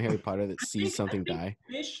girl from Harry Potter that sees something die?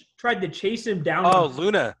 Fish tried to chase him down. Oh,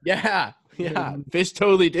 Luna. Yeah. Fish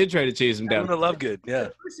totally did try to chase him down. Luna Lovegood, yeah.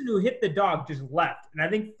 The person who hit the dog just left. And I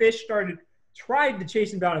think Fish tried to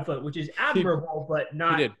chase him down on foot, which is admirable, but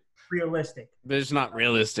not realistic. But it's not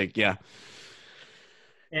realistic, yeah.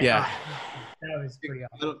 And, yeah. That was pretty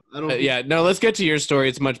awesome. Yeah, no, let's get to your story.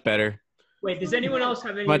 It's much better. Wait, does anyone else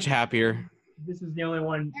have any? Much happier. This is the only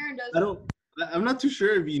one. Aaron does. I'm not too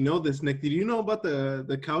sure if you know this, Nick. Did you know about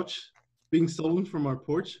the couch being stolen from our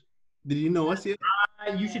porch? Did you know us yet?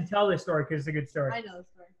 You should tell this story because it's a good story. I know the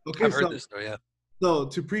story. Okay, I've heard this story, yeah. So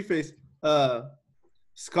to preface,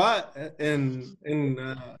 Scott and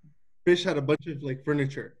Fish had a bunch of like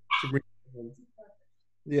furniture to bring home.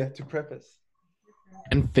 Yeah, to preface.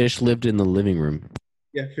 And Fish lived in the living room.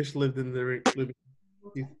 Yeah, Fish lived in the living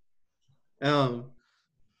room.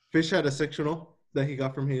 Fish had a sectional that he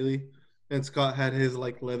got from Haley, and Scott had his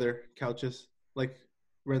like leather couches, like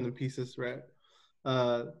random pieces, right?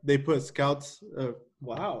 They put Scott's.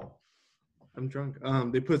 Wow, I'm drunk.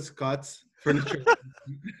 They put Scott's furniture.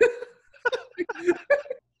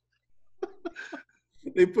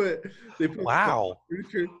 They put wow.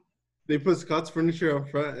 Furniture. They put Scott's furniture up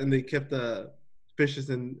front, and they kept Fish's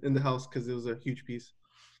in the house because it was a huge piece.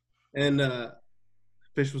 And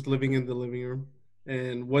Fish was living in the living room,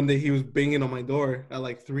 and one day he was banging on my door at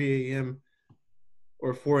like 3 a.m.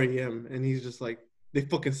 or 4 a.m. and he's just like, "They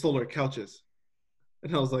fucking stole our couches,"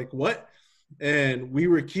 and I was like, "What?" And we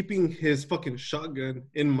were keeping his fucking shotgun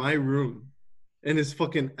in my room and his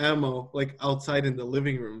fucking ammo like outside in the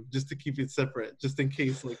living room just to keep it separate, just in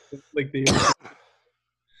case like they.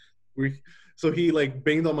 So he like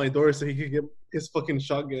banged on my door so he could get his fucking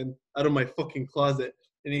shotgun out of my fucking closet,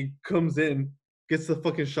 and he comes in, gets the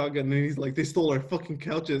fucking shotgun, and he's like, "They stole our fucking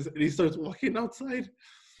couches," and he starts walking outside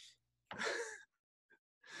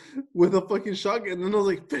with a fucking shotgun, and I was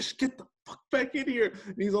like, "Fish, get the fuck back in here!"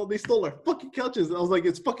 And he's all, "They stole our fucking couches," and I was like,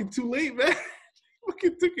 "It's fucking too late, man."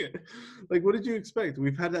 Fucking took it. Like, what did you expect?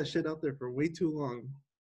 We've had that shit out there for way too long.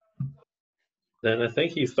 Then I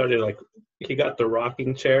think he started he got the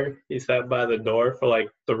rocking chair. He sat by the door for like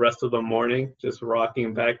the rest of the morning, just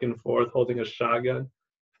rocking back and forth, holding a shotgun.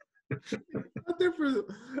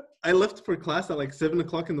 I left for class at like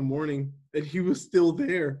 7:00 in the morning, and he was still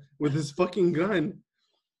there with his fucking gun,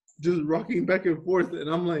 just rocking back and forth. And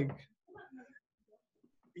I'm like,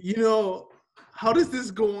 how does this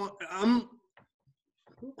go on?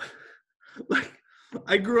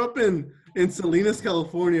 I grew up in Salinas,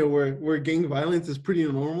 California, where gang violence is pretty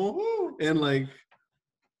normal, and like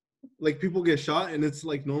like people get shot and it's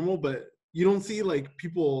like normal, but you don't see like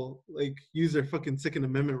people like use their fucking Second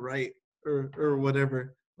Amendment right or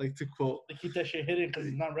whatever, like to quote. They keep that shit hidden because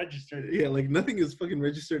it's not registered. Yeah, like nothing is fucking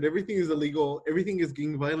registered. Everything is illegal. Everything is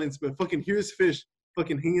gang violence. But fucking here's Fish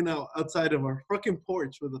fucking hanging out outside of our fucking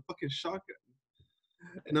porch with a fucking shotgun.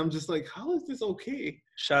 And I'm just like, how is this okay?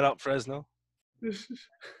 Shout out Fresno.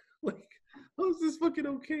 Like, how is this fucking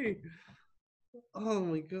okay? Oh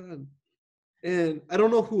my god. And I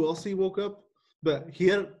don't know who else he woke up, but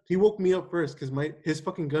he woke me up first because his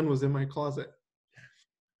fucking gun was in my closet.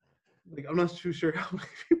 Like, I'm not too sure how many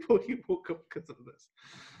people he woke up because of this.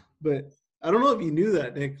 But I don't know if you knew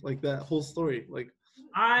that, Nick, like that whole story. Like,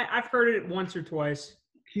 I've heard it once or twice.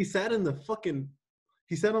 he sat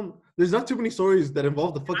on, there's not too many stories that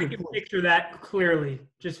involve the fucking I can porch. picture that clearly.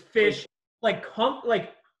 Just Fish, like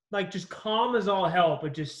just calm as all hell,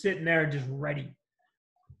 but just sitting there, just ready.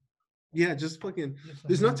 Yeah, just fucking.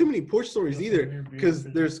 There's not too many porch stories either, because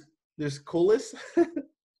there's Colas,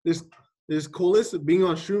 there's Colas being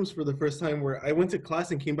on shrooms for the first time, where I went to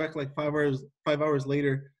class and came back like 5 hours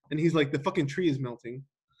later, and he's like, the fucking tree is melting.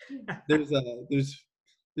 There's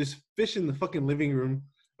Fish in the fucking living room,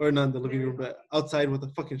 or not in the living room, but outside with a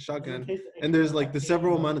fucking shotgun. And there's like the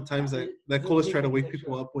several amount of times that Colas tried to wake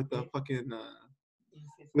people up with the fucking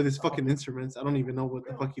with his fucking instruments. I don't even know what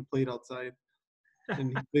the fuck he played outside. And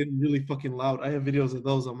he played really fucking loud. I have videos of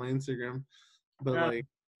those on my Instagram. But like,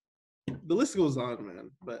 the list goes on, man.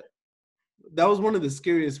 But that was one of the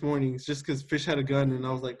scariest mornings, just because Fish had a gun, and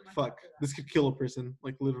I was like, fuck, this could kill a person,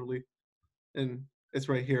 like literally. And it's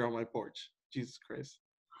right here on my porch. Jesus Christ.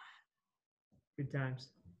 Good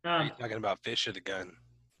times. Are you talking about Fish or the gun?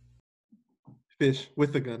 Fish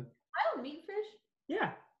with the gun. I don't meet Fish.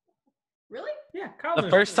 Yeah. Really? Yeah. Kyle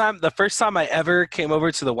The first time I ever came over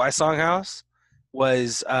to the Wysong house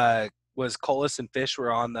was Colas and Fish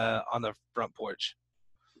were on the front porch.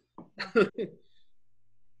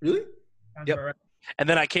 Really? Yep. Right. And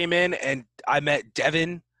then I came in and I met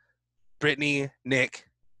Devin, Brittany, Nick,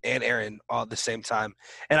 and Aaron all at the same time.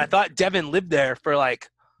 And I thought Devin lived there for like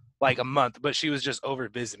a month, but she was just over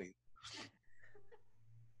visiting.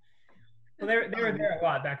 Well, they were there a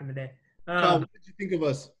lot back in the day. Kyle, what did you think of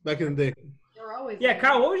us back in the day? They were always Yeah, there.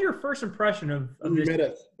 Kyle, what was your first impression of When this? you met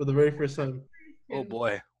us for the very first time. Oh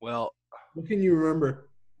boy. Well, what can you remember?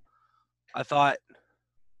 I thought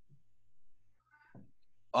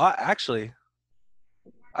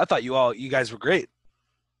you guys were great.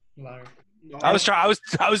 Liar. I was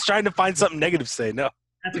trying to find something negative to say. No.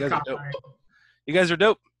 That's You a guys are compliment. dope. You guys are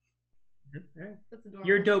dope. That's adorable.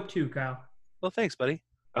 You're dope too, Kyle. Well, thanks, buddy.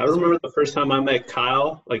 I remember the first time I met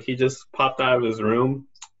Kyle, like he just popped out of his room,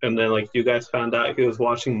 and then like you guys found out he was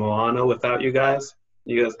watching Moana without you guys.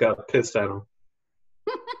 You guys got pissed at him.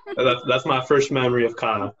 That's my first memory of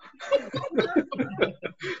Kyle.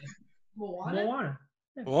 Moana?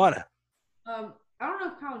 Moana. I don't know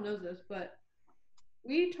if Kyle knows this, but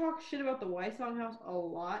we talk shit about the Wysong house a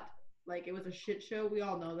lot. Like, it was a shit show. We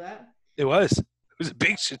all know that. It was. It was a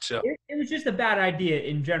big shit show. It was just a bad idea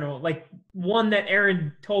in general. Like, one that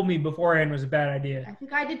Aaron told me beforehand was a bad idea. I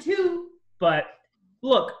think I did too. But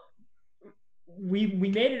look, we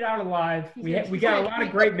made it out alive. We got a lot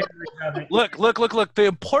of great memories of it. Look. The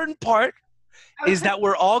important part is that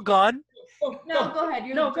we're all gone. No, go ahead.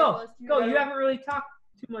 You're No, the go. journalist. Go. You haven't really talked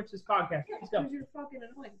too much this podcast. Yeah, Let's go. because you're fucking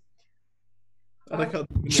annoying. I like how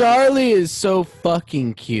Charlie is so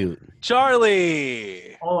fucking cute.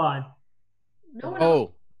 Charlie. Hold on. No one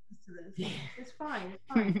Oh. listens to this. It's fine. It's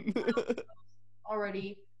fine.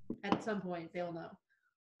 Already, at some point, they'll know.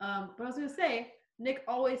 But I was going to say, Nick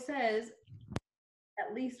always says,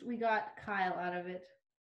 at least we got Kyle out of it.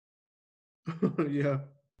 yeah.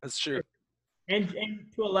 That's true. And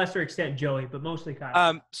to a lesser extent, Joey, but mostly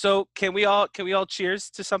Kyle. So can we all cheers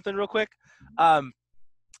to something real quick?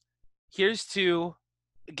 Here's to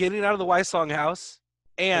getting out of the Wysong house,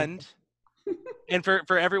 and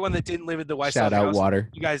for everyone that didn't live in the Wysong Shout out house, water.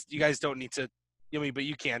 you guys don't need to, but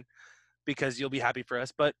you can, because you'll be happy for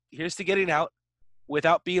us. But here's to getting out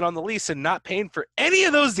without being on the lease and not paying for any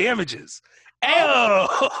of those damages. Ayo!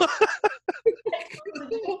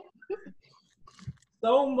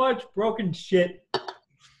 So much broken shit.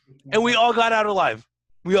 And we all got out alive.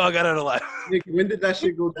 Nick, when did that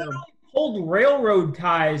shit go down? Pulled railroad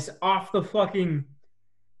ties off the fucking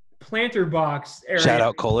planter box area. Shout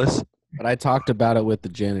out Colas. But I talked about it with the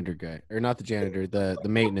janitor guy, or not the janitor, the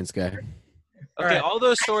maintenance guy. Okay, all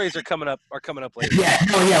those stories are coming up later.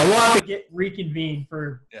 We'll have to get reconvened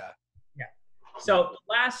for. Yeah. So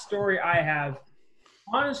the last story I have,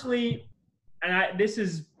 honestly, and this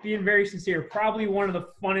is being very sincere, probably one of the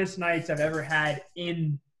funnest nights I've ever had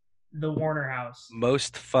in the Warner house,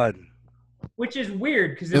 Most fun. which is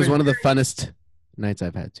weird because It was one of the funnest nights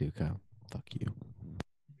I've had too, Kyle. Fuck you.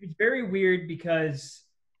 it's very weird because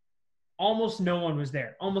almost no one was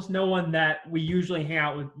there. Almost no one that we usually hang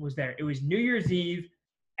out with was there. It was New Year's Eve.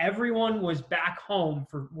 Everyone was back home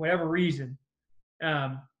for whatever reason.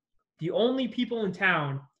 The only people in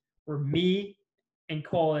town were me and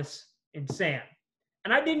Colas and Sam.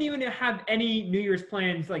 And I didn't even have any New Year's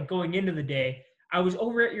plans like going into the day. I was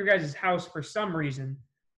over at your guys' house for some reason.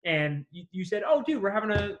 And you said, oh, dude, we're having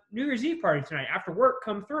a New Year's Eve party tonight. After work,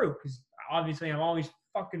 come through. Because obviously I was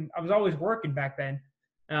always working back then.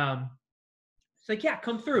 It's like, yeah,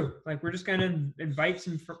 come through. Like, we're just going to invite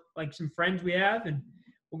some friends we have, and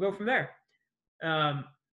we'll go from there.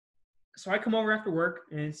 So I come over after work,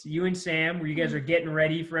 and it's you and Sam, where you guys are getting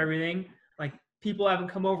ready for everything. Like, people haven't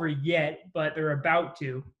come over yet, but they're about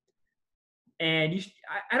to. And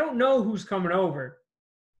I don't know who's coming over,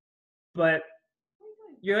 but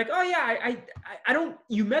you're like, oh yeah, I don't.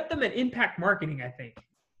 You met them at Impact Marketing, I think,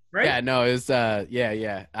 right? Yeah, no, it was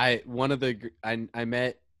yeah. I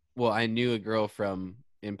met. Well, I knew a girl from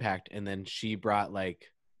Impact, and then she brought like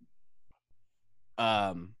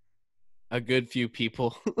a good few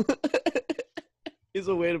people is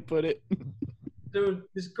a way to put it. So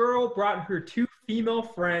this girl brought her 2 female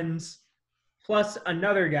friends plus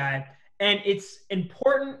another guy, and it's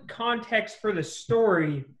important context for the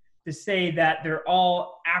story to say that they're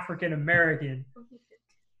all African American.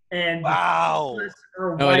 And wow,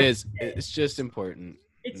 no, it is. It's just important.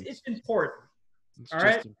 It's important. It's all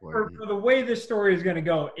just right, important. for the way this story is gonna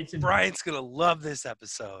go, it's important. Brian's gonna love this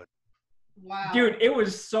episode. Wow. Dude, it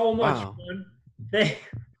was so much Wow. fun.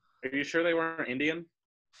 Are you sure they weren't Indian?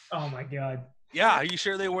 Oh my god. Yeah, are you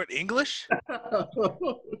sure they weren't English? Fuck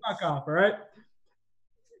off, all right?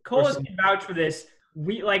 Colas can vouch for this.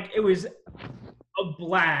 It was a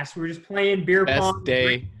blast. We were just playing beer pong.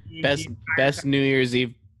 Best New Year's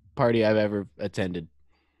Eve party I've ever attended.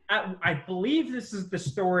 I believe this is the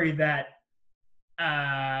story that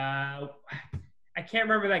I can't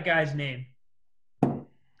remember that guy's name.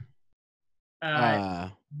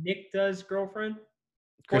 Nick does girlfriend?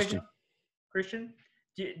 Christian. Christian?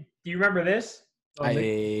 Do you remember this?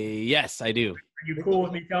 Yes, I do. Are you cool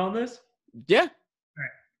with me telling this? Yeah. All right.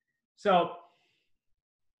 So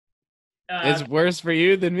it's worse for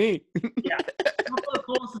you than me. yeah. A couple of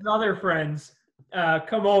Colas' other friends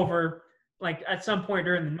come over like at some point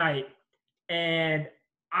during the night, and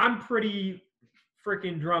I'm pretty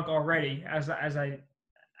freaking drunk already, as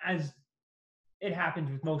it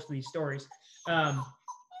happens with most of these stories. And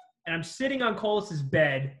I'm sitting on Colas'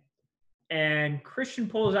 bed, and Christian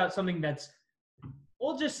pulls out something that's,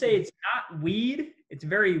 we'll just say it's not weed. It's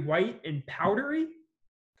very white and powdery.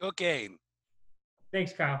 Cocaine.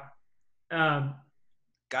 Thanks, Kyle.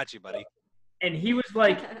 Got you, buddy. And he was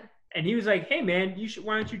like, hey man,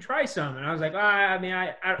 why don't you try some? And I was like,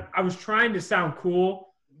 I was trying to sound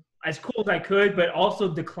cool, as cool as I could, but also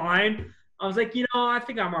decline. I was like, I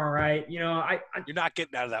think I'm all right. You're not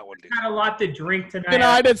getting out of that one, dude. Got a lot to drink tonight.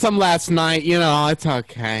 I did some last night. It's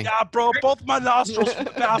okay. Yeah, bro. Both my nostrils from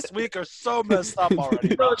the past week are so messed up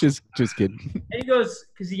already. Bro. Just kidding. And he goes,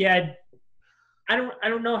 because he had, I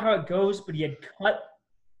don't know how it goes, but he had cut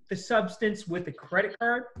the substance with a credit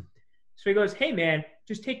card. So he goes, hey man,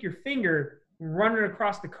 just take your finger, run it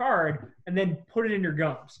across the card, and then put it in your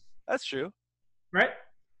gums. That's true. Right?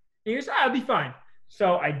 And he goes, I'll be fine.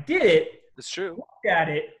 So I did it. That's true. Looked at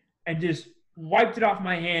it and just wiped it off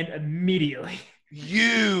my hand immediately.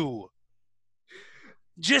 You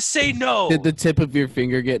just say no. Did the tip of your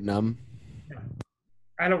finger get numb?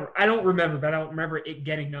 I don't remember, but I don't remember it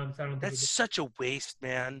getting numb. So I don't think That's such a waste,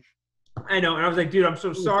 man. I know. And I was like, dude, I'm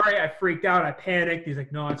so sorry. I freaked out. I panicked. He's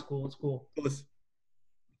like, no, it's cool. It's cool.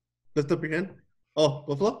 Lift up your hand. Oh,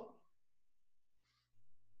 Buffalo?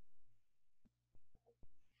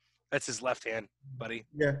 That's his left hand, buddy.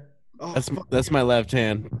 Yeah. Oh, That's my left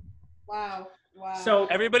hand. Wow. So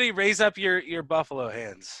everybody raise up your buffalo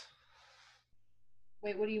hands.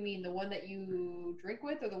 Wait, what do you mean? The one that you drink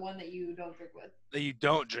with, or the one that you don't drink with? That you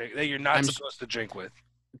don't drink. That you're not supposed to drink with.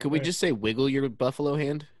 Could we just say wiggle your buffalo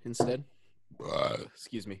hand instead?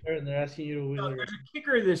 Excuse me. They're asking you to wiggle. there's a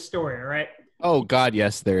kicker to this story, all right? Oh God,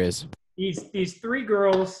 yes, there is. These 3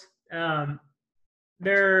 girls,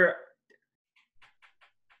 they're.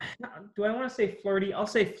 Do I want to say flirty? I'll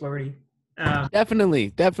say flirty. Definitely.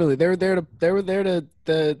 They were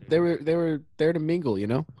there to mingle.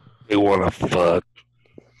 They want to fuck.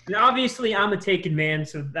 And obviously, I'm a taken man,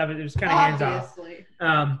 so it was kind of hands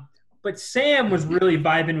off. But Sam was really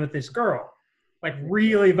vibing with this girl, like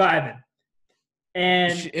really vibing,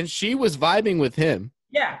 and she was vibing with him.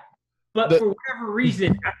 Yeah, But for whatever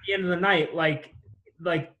reason, at the end of the night, like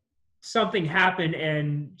something happened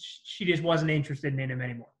and she just wasn't interested in him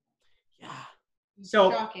anymore. Yeah.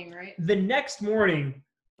 So shocking, right? the next morning,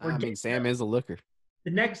 Sam is a looker.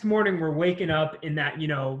 the next morning we're waking up in that,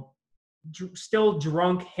 still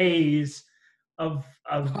drunk haze of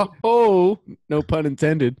Oh, no pun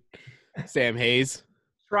intended. Sam Hayes.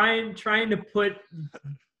 trying to put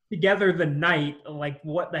together the night, like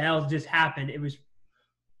what the hell just happened. It was,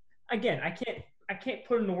 again, I can't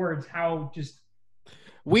put into words how just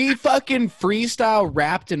We fucking freestyle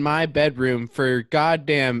rapped in my bedroom for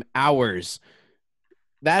goddamn hours.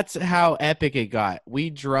 That's how epic it got.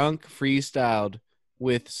 We drunk freestyled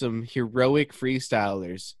with some heroic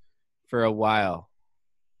freestylers for a while.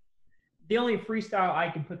 the only freestyle I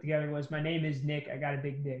could put together was my name is Nick, I got a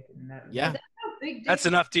big dick. And Yeah. That's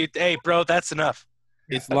enough, dude. Hey, bro, that's enough.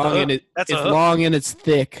 It's That's long and it's long and it's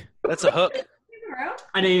thick. That's a hook.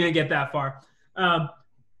 I didn't even get that far. I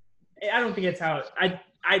don't think it's how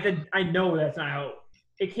I know that's not how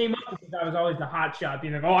it came up, because I was always the hot shot,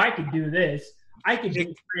 being like, oh, I could do this. I could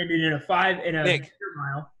do Brandon in a 5 in a Nick,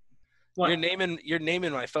 mile. What? Your name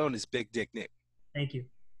in my phone is Big Dick Nick. Thank you.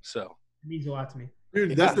 So It means a lot to me.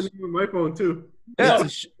 Dude, that's the name of my phone too. yeah.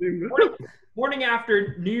 Morning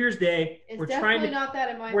after New Year's Day, It's we're definitely not that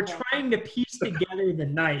in my we're phone. trying to piece together the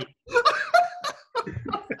night.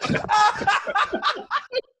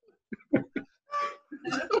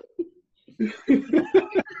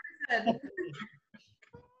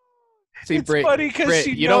 See, It's Britt, funny 'cause Britt,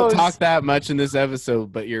 she you knows. don't talk that much in this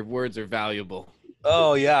episode, but your words are valuable.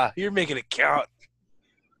 Oh yeah, you're making it count.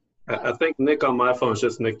 I think Nick on my phone is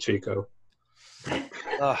just Nick Chico.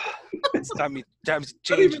 It's time to Not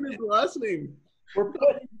change even it. his last name.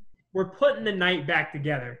 We're putting the night back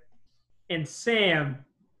together, and Sam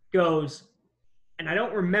goes, and I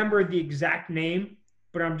don't remember the exact name,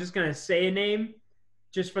 but I'm just gonna say a name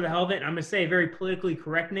just for the hell of it. And I'm gonna say a very politically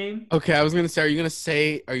correct name. Okay, I was gonna say,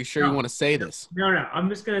 are you sure No. you want to say this? No, I'm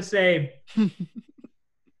just gonna say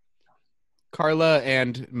Carla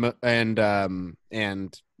and Martha.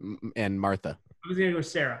 I was gonna go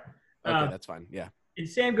Sarah. Okay, that's fine. Yeah. And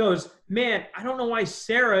Sam goes, man, I don't know why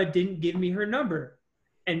Sarah didn't give me her number.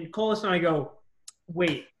 And Colas and I go,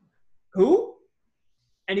 wait, who?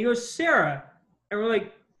 And he goes, Sarah. And we're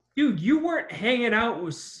like, dude, you weren't hanging out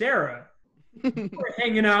with Sarah. You were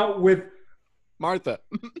hanging out with Martha.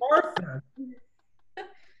 Martha.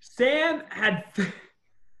 Sam had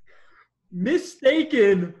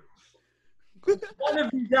mistaken one of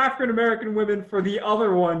these African American women for the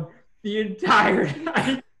other one the entire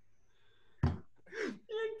night. The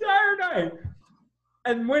entire night.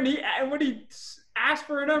 And when he asked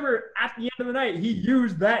for a number at the end of the night, he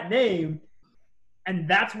used that name, and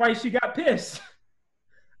that's why she got pissed.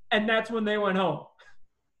 And that's when they went home.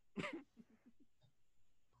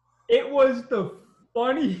 It was the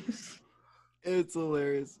funniest. It's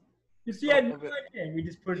hilarious. You see, I had no idea. We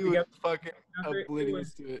just put it You together. were fucking It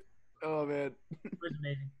oblivious to it. Oh man. was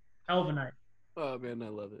amazing. Hell of a night. Oh man, I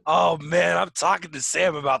love it. Oh man, I'm talking to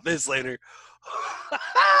Sam about this later.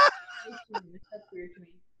 That's weird to me.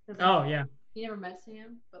 'Cause, like, Oh, yeah. You never met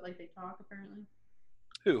Sam, but like they talk apparently.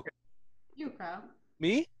 Who? You, Kyle.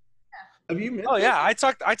 Me? Have you met? Oh yeah, I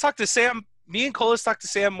talked to Sam. Me and Colas talked to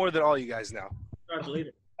Sam more than all you guys now. I believe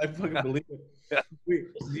it. I fucking believe it. Yeah.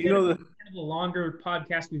 Wait, This do is you know gonna the? be kind of a longer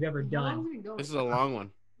podcast we've ever How long done. have we been going? This is a long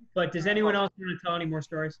one. But does anyone else want to tell any more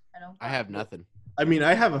stories? I don't. I have nothing. I mean,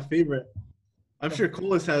 I have a favorite. I'm sure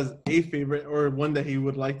Colas has a favorite or one that he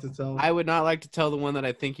would like to tell. I would not like to tell the one that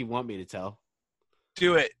I think you want me to tell.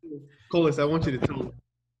 Do it. Colas, I want you to tell.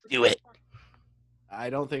 Do it. I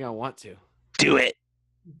don't think I want to. Do it.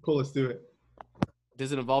 Colas, do it.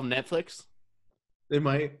 Does it involve Netflix? They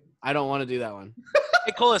might. I don't want to do that one.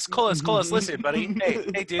 Hey, Colas, listen, buddy.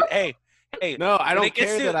 Hey, dude. Hey. No, I When don't it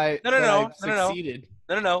gets care to- that I No. I've succeeded.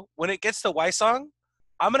 No. When it gets to Y Song,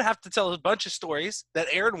 I'm gonna have to tell a bunch of stories that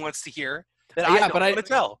Aaron wants to hear that I don't want to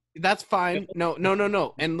tell. That's fine. No.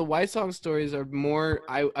 And the Y Song stories are more.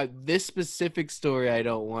 This specific story I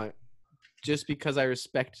don't want, just because I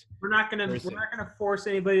respect. We're not gonna force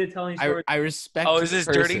anybody to tell any stories. I respect. Oh, is this the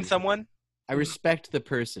person. dirtying someone? I respect the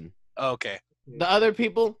person. Oh, okay. The other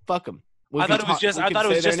people, fuck them. I thought it was just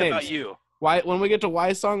about you. Why? When we get to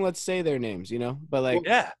Y Song, let's say their names. But like,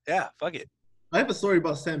 Yeah. Fuck it. I have a story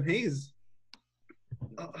about Sam Hayes.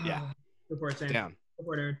 Yeah. Go for it, Sam. down. Go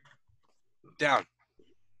for it, Aaron. Down.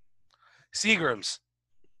 Seagrams.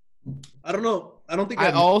 I don't know. I don't think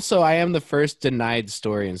I am the first denied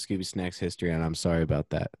story in Scooby Snacks history, and I'm sorry about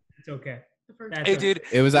that. It's okay. The first That's Hey, okay. dude.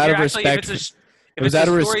 It was out of Actually, respect. It was out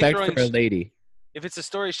of respect for a lady. If it's a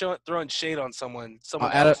story throwing shade on someone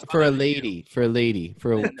for a lady,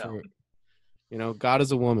 No. you know, God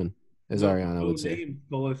is a woman, as Ariana would say. Names,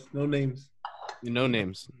 Bolas, no names. No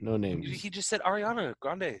names. He just said Ariana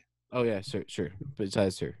Grande. Oh yeah, sure.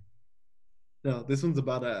 Besides her. No, this one's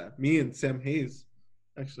about me and Sam Hayes,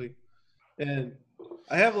 actually. And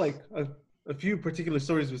I have like a few particular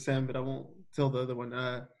stories with Sam, but I won't tell the other one.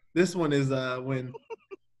 This one is when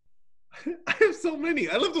I have so many.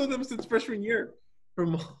 I lived with him since freshman year.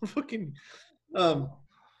 From fucking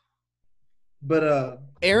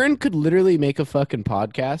Aaron could literally make a fucking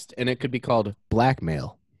podcast and it could be called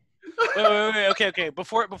Blackmail. Wait. Okay.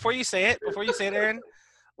 Before you say it, Aaron,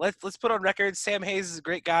 let's put on record. Sam Hayes is a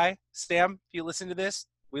great guy. Sam, if you listen to this,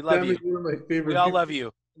 we love you. One of my favorite. We all love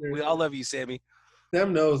you. We all love you, Sammy.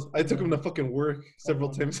 Sam knows. I took him to fucking work several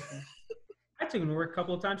times. I took him to work a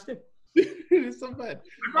couple of times too. It's so bad.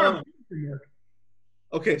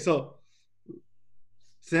 Okay, so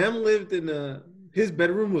Sam lived in his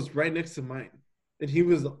bedroom was right next to mine, and he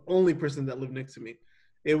was the only person that lived next to me.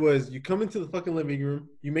 It was you come into the fucking living room,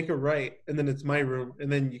 you make a right, and then it's my room,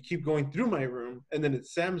 and then you keep going through my room, and then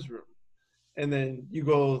it's Sam's room, and then you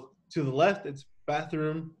go to the left, it's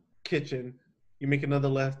bathroom, kitchen. You make another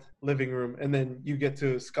left, living room, and then you get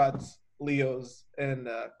to Scott's, Leo's, and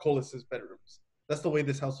Colis's bedrooms. That's the way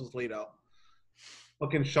this house was laid out.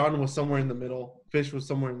 Fucking Sean was somewhere in the middle. Fish was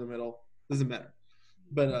somewhere in the middle. Doesn't matter.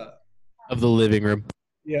 But of the living room.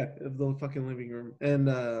 Yeah, of the fucking living room. And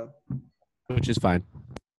which is fine.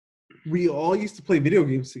 We all used to play video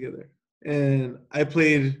games together. And I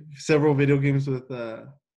played several video games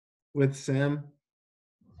with Sam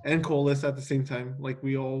and Colis at the same time. Like,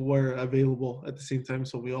 we all were available at the same time,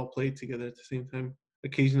 so we all played together at the same time.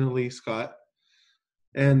 Occasionally Scott.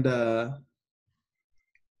 And where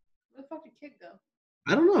the fuck did Kid go?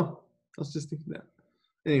 I don't know. I was just thinking that.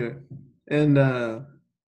 Anyway, and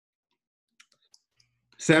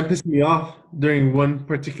Sam pissed me off during one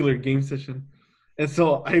particular game session. And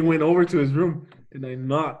so I went over to his room and I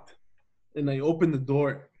knocked and I opened the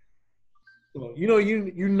door. So, you know,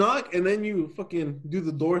 you knock and then you fucking do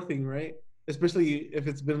the door thing, right? Especially if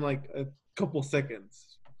it's been like a couple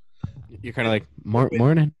seconds. You're kind of like,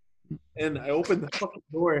 morning. And I opened the fucking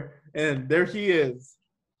door and there he is,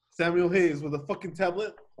 Samuel Hayes, with a fucking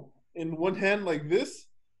tablet in one hand like this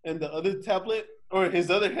and the other tablet, or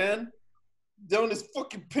his other hand, down his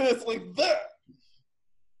fucking pants like that.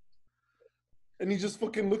 And he just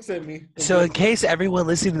fucking looks at me. So in case everyone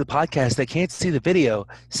listening to the podcast that can't see the video,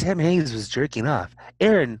 Sam Hayes was jerking off.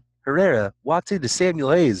 Aaron Herrera walked into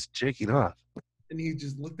Samuel Hayes jerking off. And he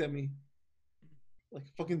just looked at me like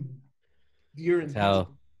a fucking deer in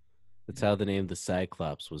That's how the name the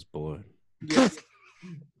Cyclops was born. Yes.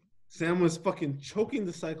 Sam was fucking choking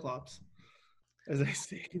the Cyclops, as I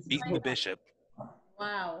say. Beating the bishop.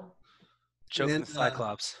 Wow. Choking the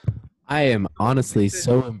Cyclops. I am honestly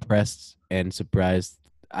so impressed and surprised.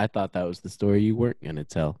 I thought that was the story you weren't going to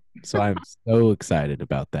tell. So I'm so excited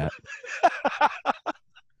about that.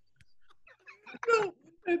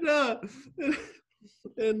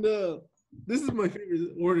 And this is my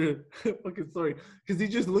favorite order fucking story, because he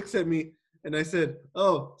just looks at me and I said,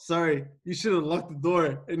 "Oh, sorry, you should have locked the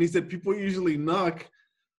door." And he said, "People usually knock."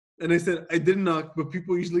 And I said, "I did knock, but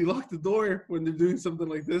people usually lock the door when they're doing something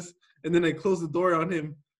like this." And then I closed the door on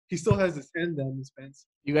him. He still has his hand down his pants.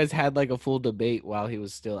 You guys had like a full debate while he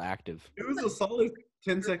was still active. It was a solid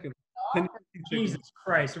 10 seconds. 10 Jesus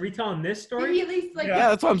Christ. Are we telling this story? Maybe at least like Yeah,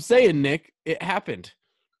 that's what I'm saying, Nick. It happened.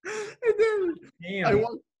 And then Damn.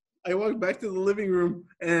 I walked back to the living room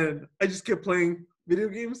and I just kept playing video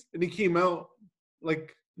games. And he came out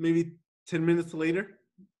like maybe 10 minutes later.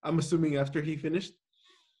 I'm assuming after he finished.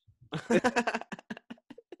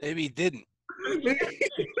 Maybe he didn't.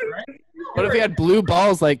 What if he had blue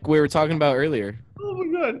balls like we were talking about earlier? Oh my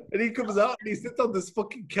God. And he comes out and he sits on this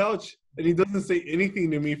fucking couch and he doesn't say anything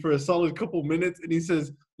to me for a solid couple minutes. And he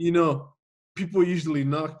says, "You know, people usually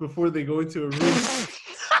knock before they go into a room."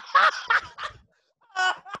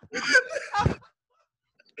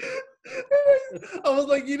 I was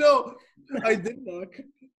like, "You know, I did knock,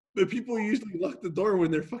 but people usually lock the door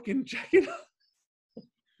when they're fucking checking out."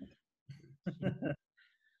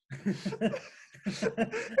 And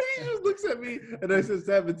he just looks at me and I said,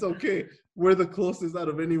 "Sam, it's okay. We're the closest out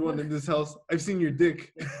of anyone in this house. I've seen your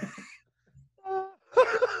dick."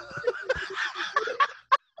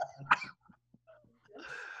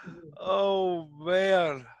 Oh,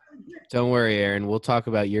 man. Don't worry, Aaron. We'll talk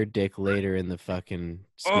about your dick later in the fucking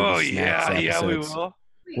Oh, Scuba Snacks yeah, we episodes. will.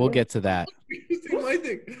 We'll get to that. You seen my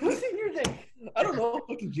dick? What's in your dick? I don't know.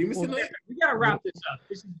 Fucking Jameson. We gotta wrap this up.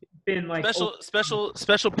 This has been like special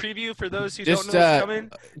preview for those who Just don't know what's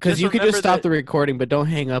coming. because you could just remember stop the recording, but don't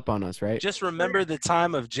hang up on us, right? Just remember the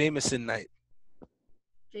time of Jameson night.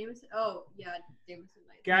 Jameson. Oh yeah, Jameson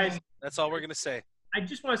night. guys. That's all we're gonna say. I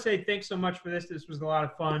just want to say thanks so much for this. This was a lot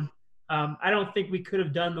of fun. I don't think we could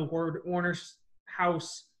have done the Warner's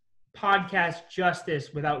House podcast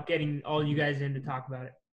justice without getting all you guys in to talk about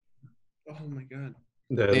it. Oh my god.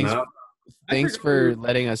 Thanks for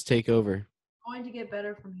letting us take over. Going to get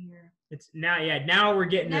better from here. It's now we're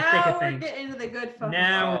getting the thick Now of we're things. getting into the good fucking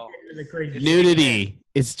Now stuff. we're getting into the crazy stuff. Nudity.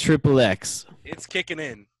 It's XXX. It's kicking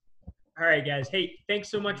in. All right, guys. Hey, thanks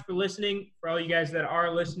so much for listening. For all you guys that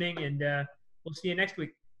are listening, and we'll see you next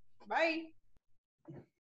week. Bye.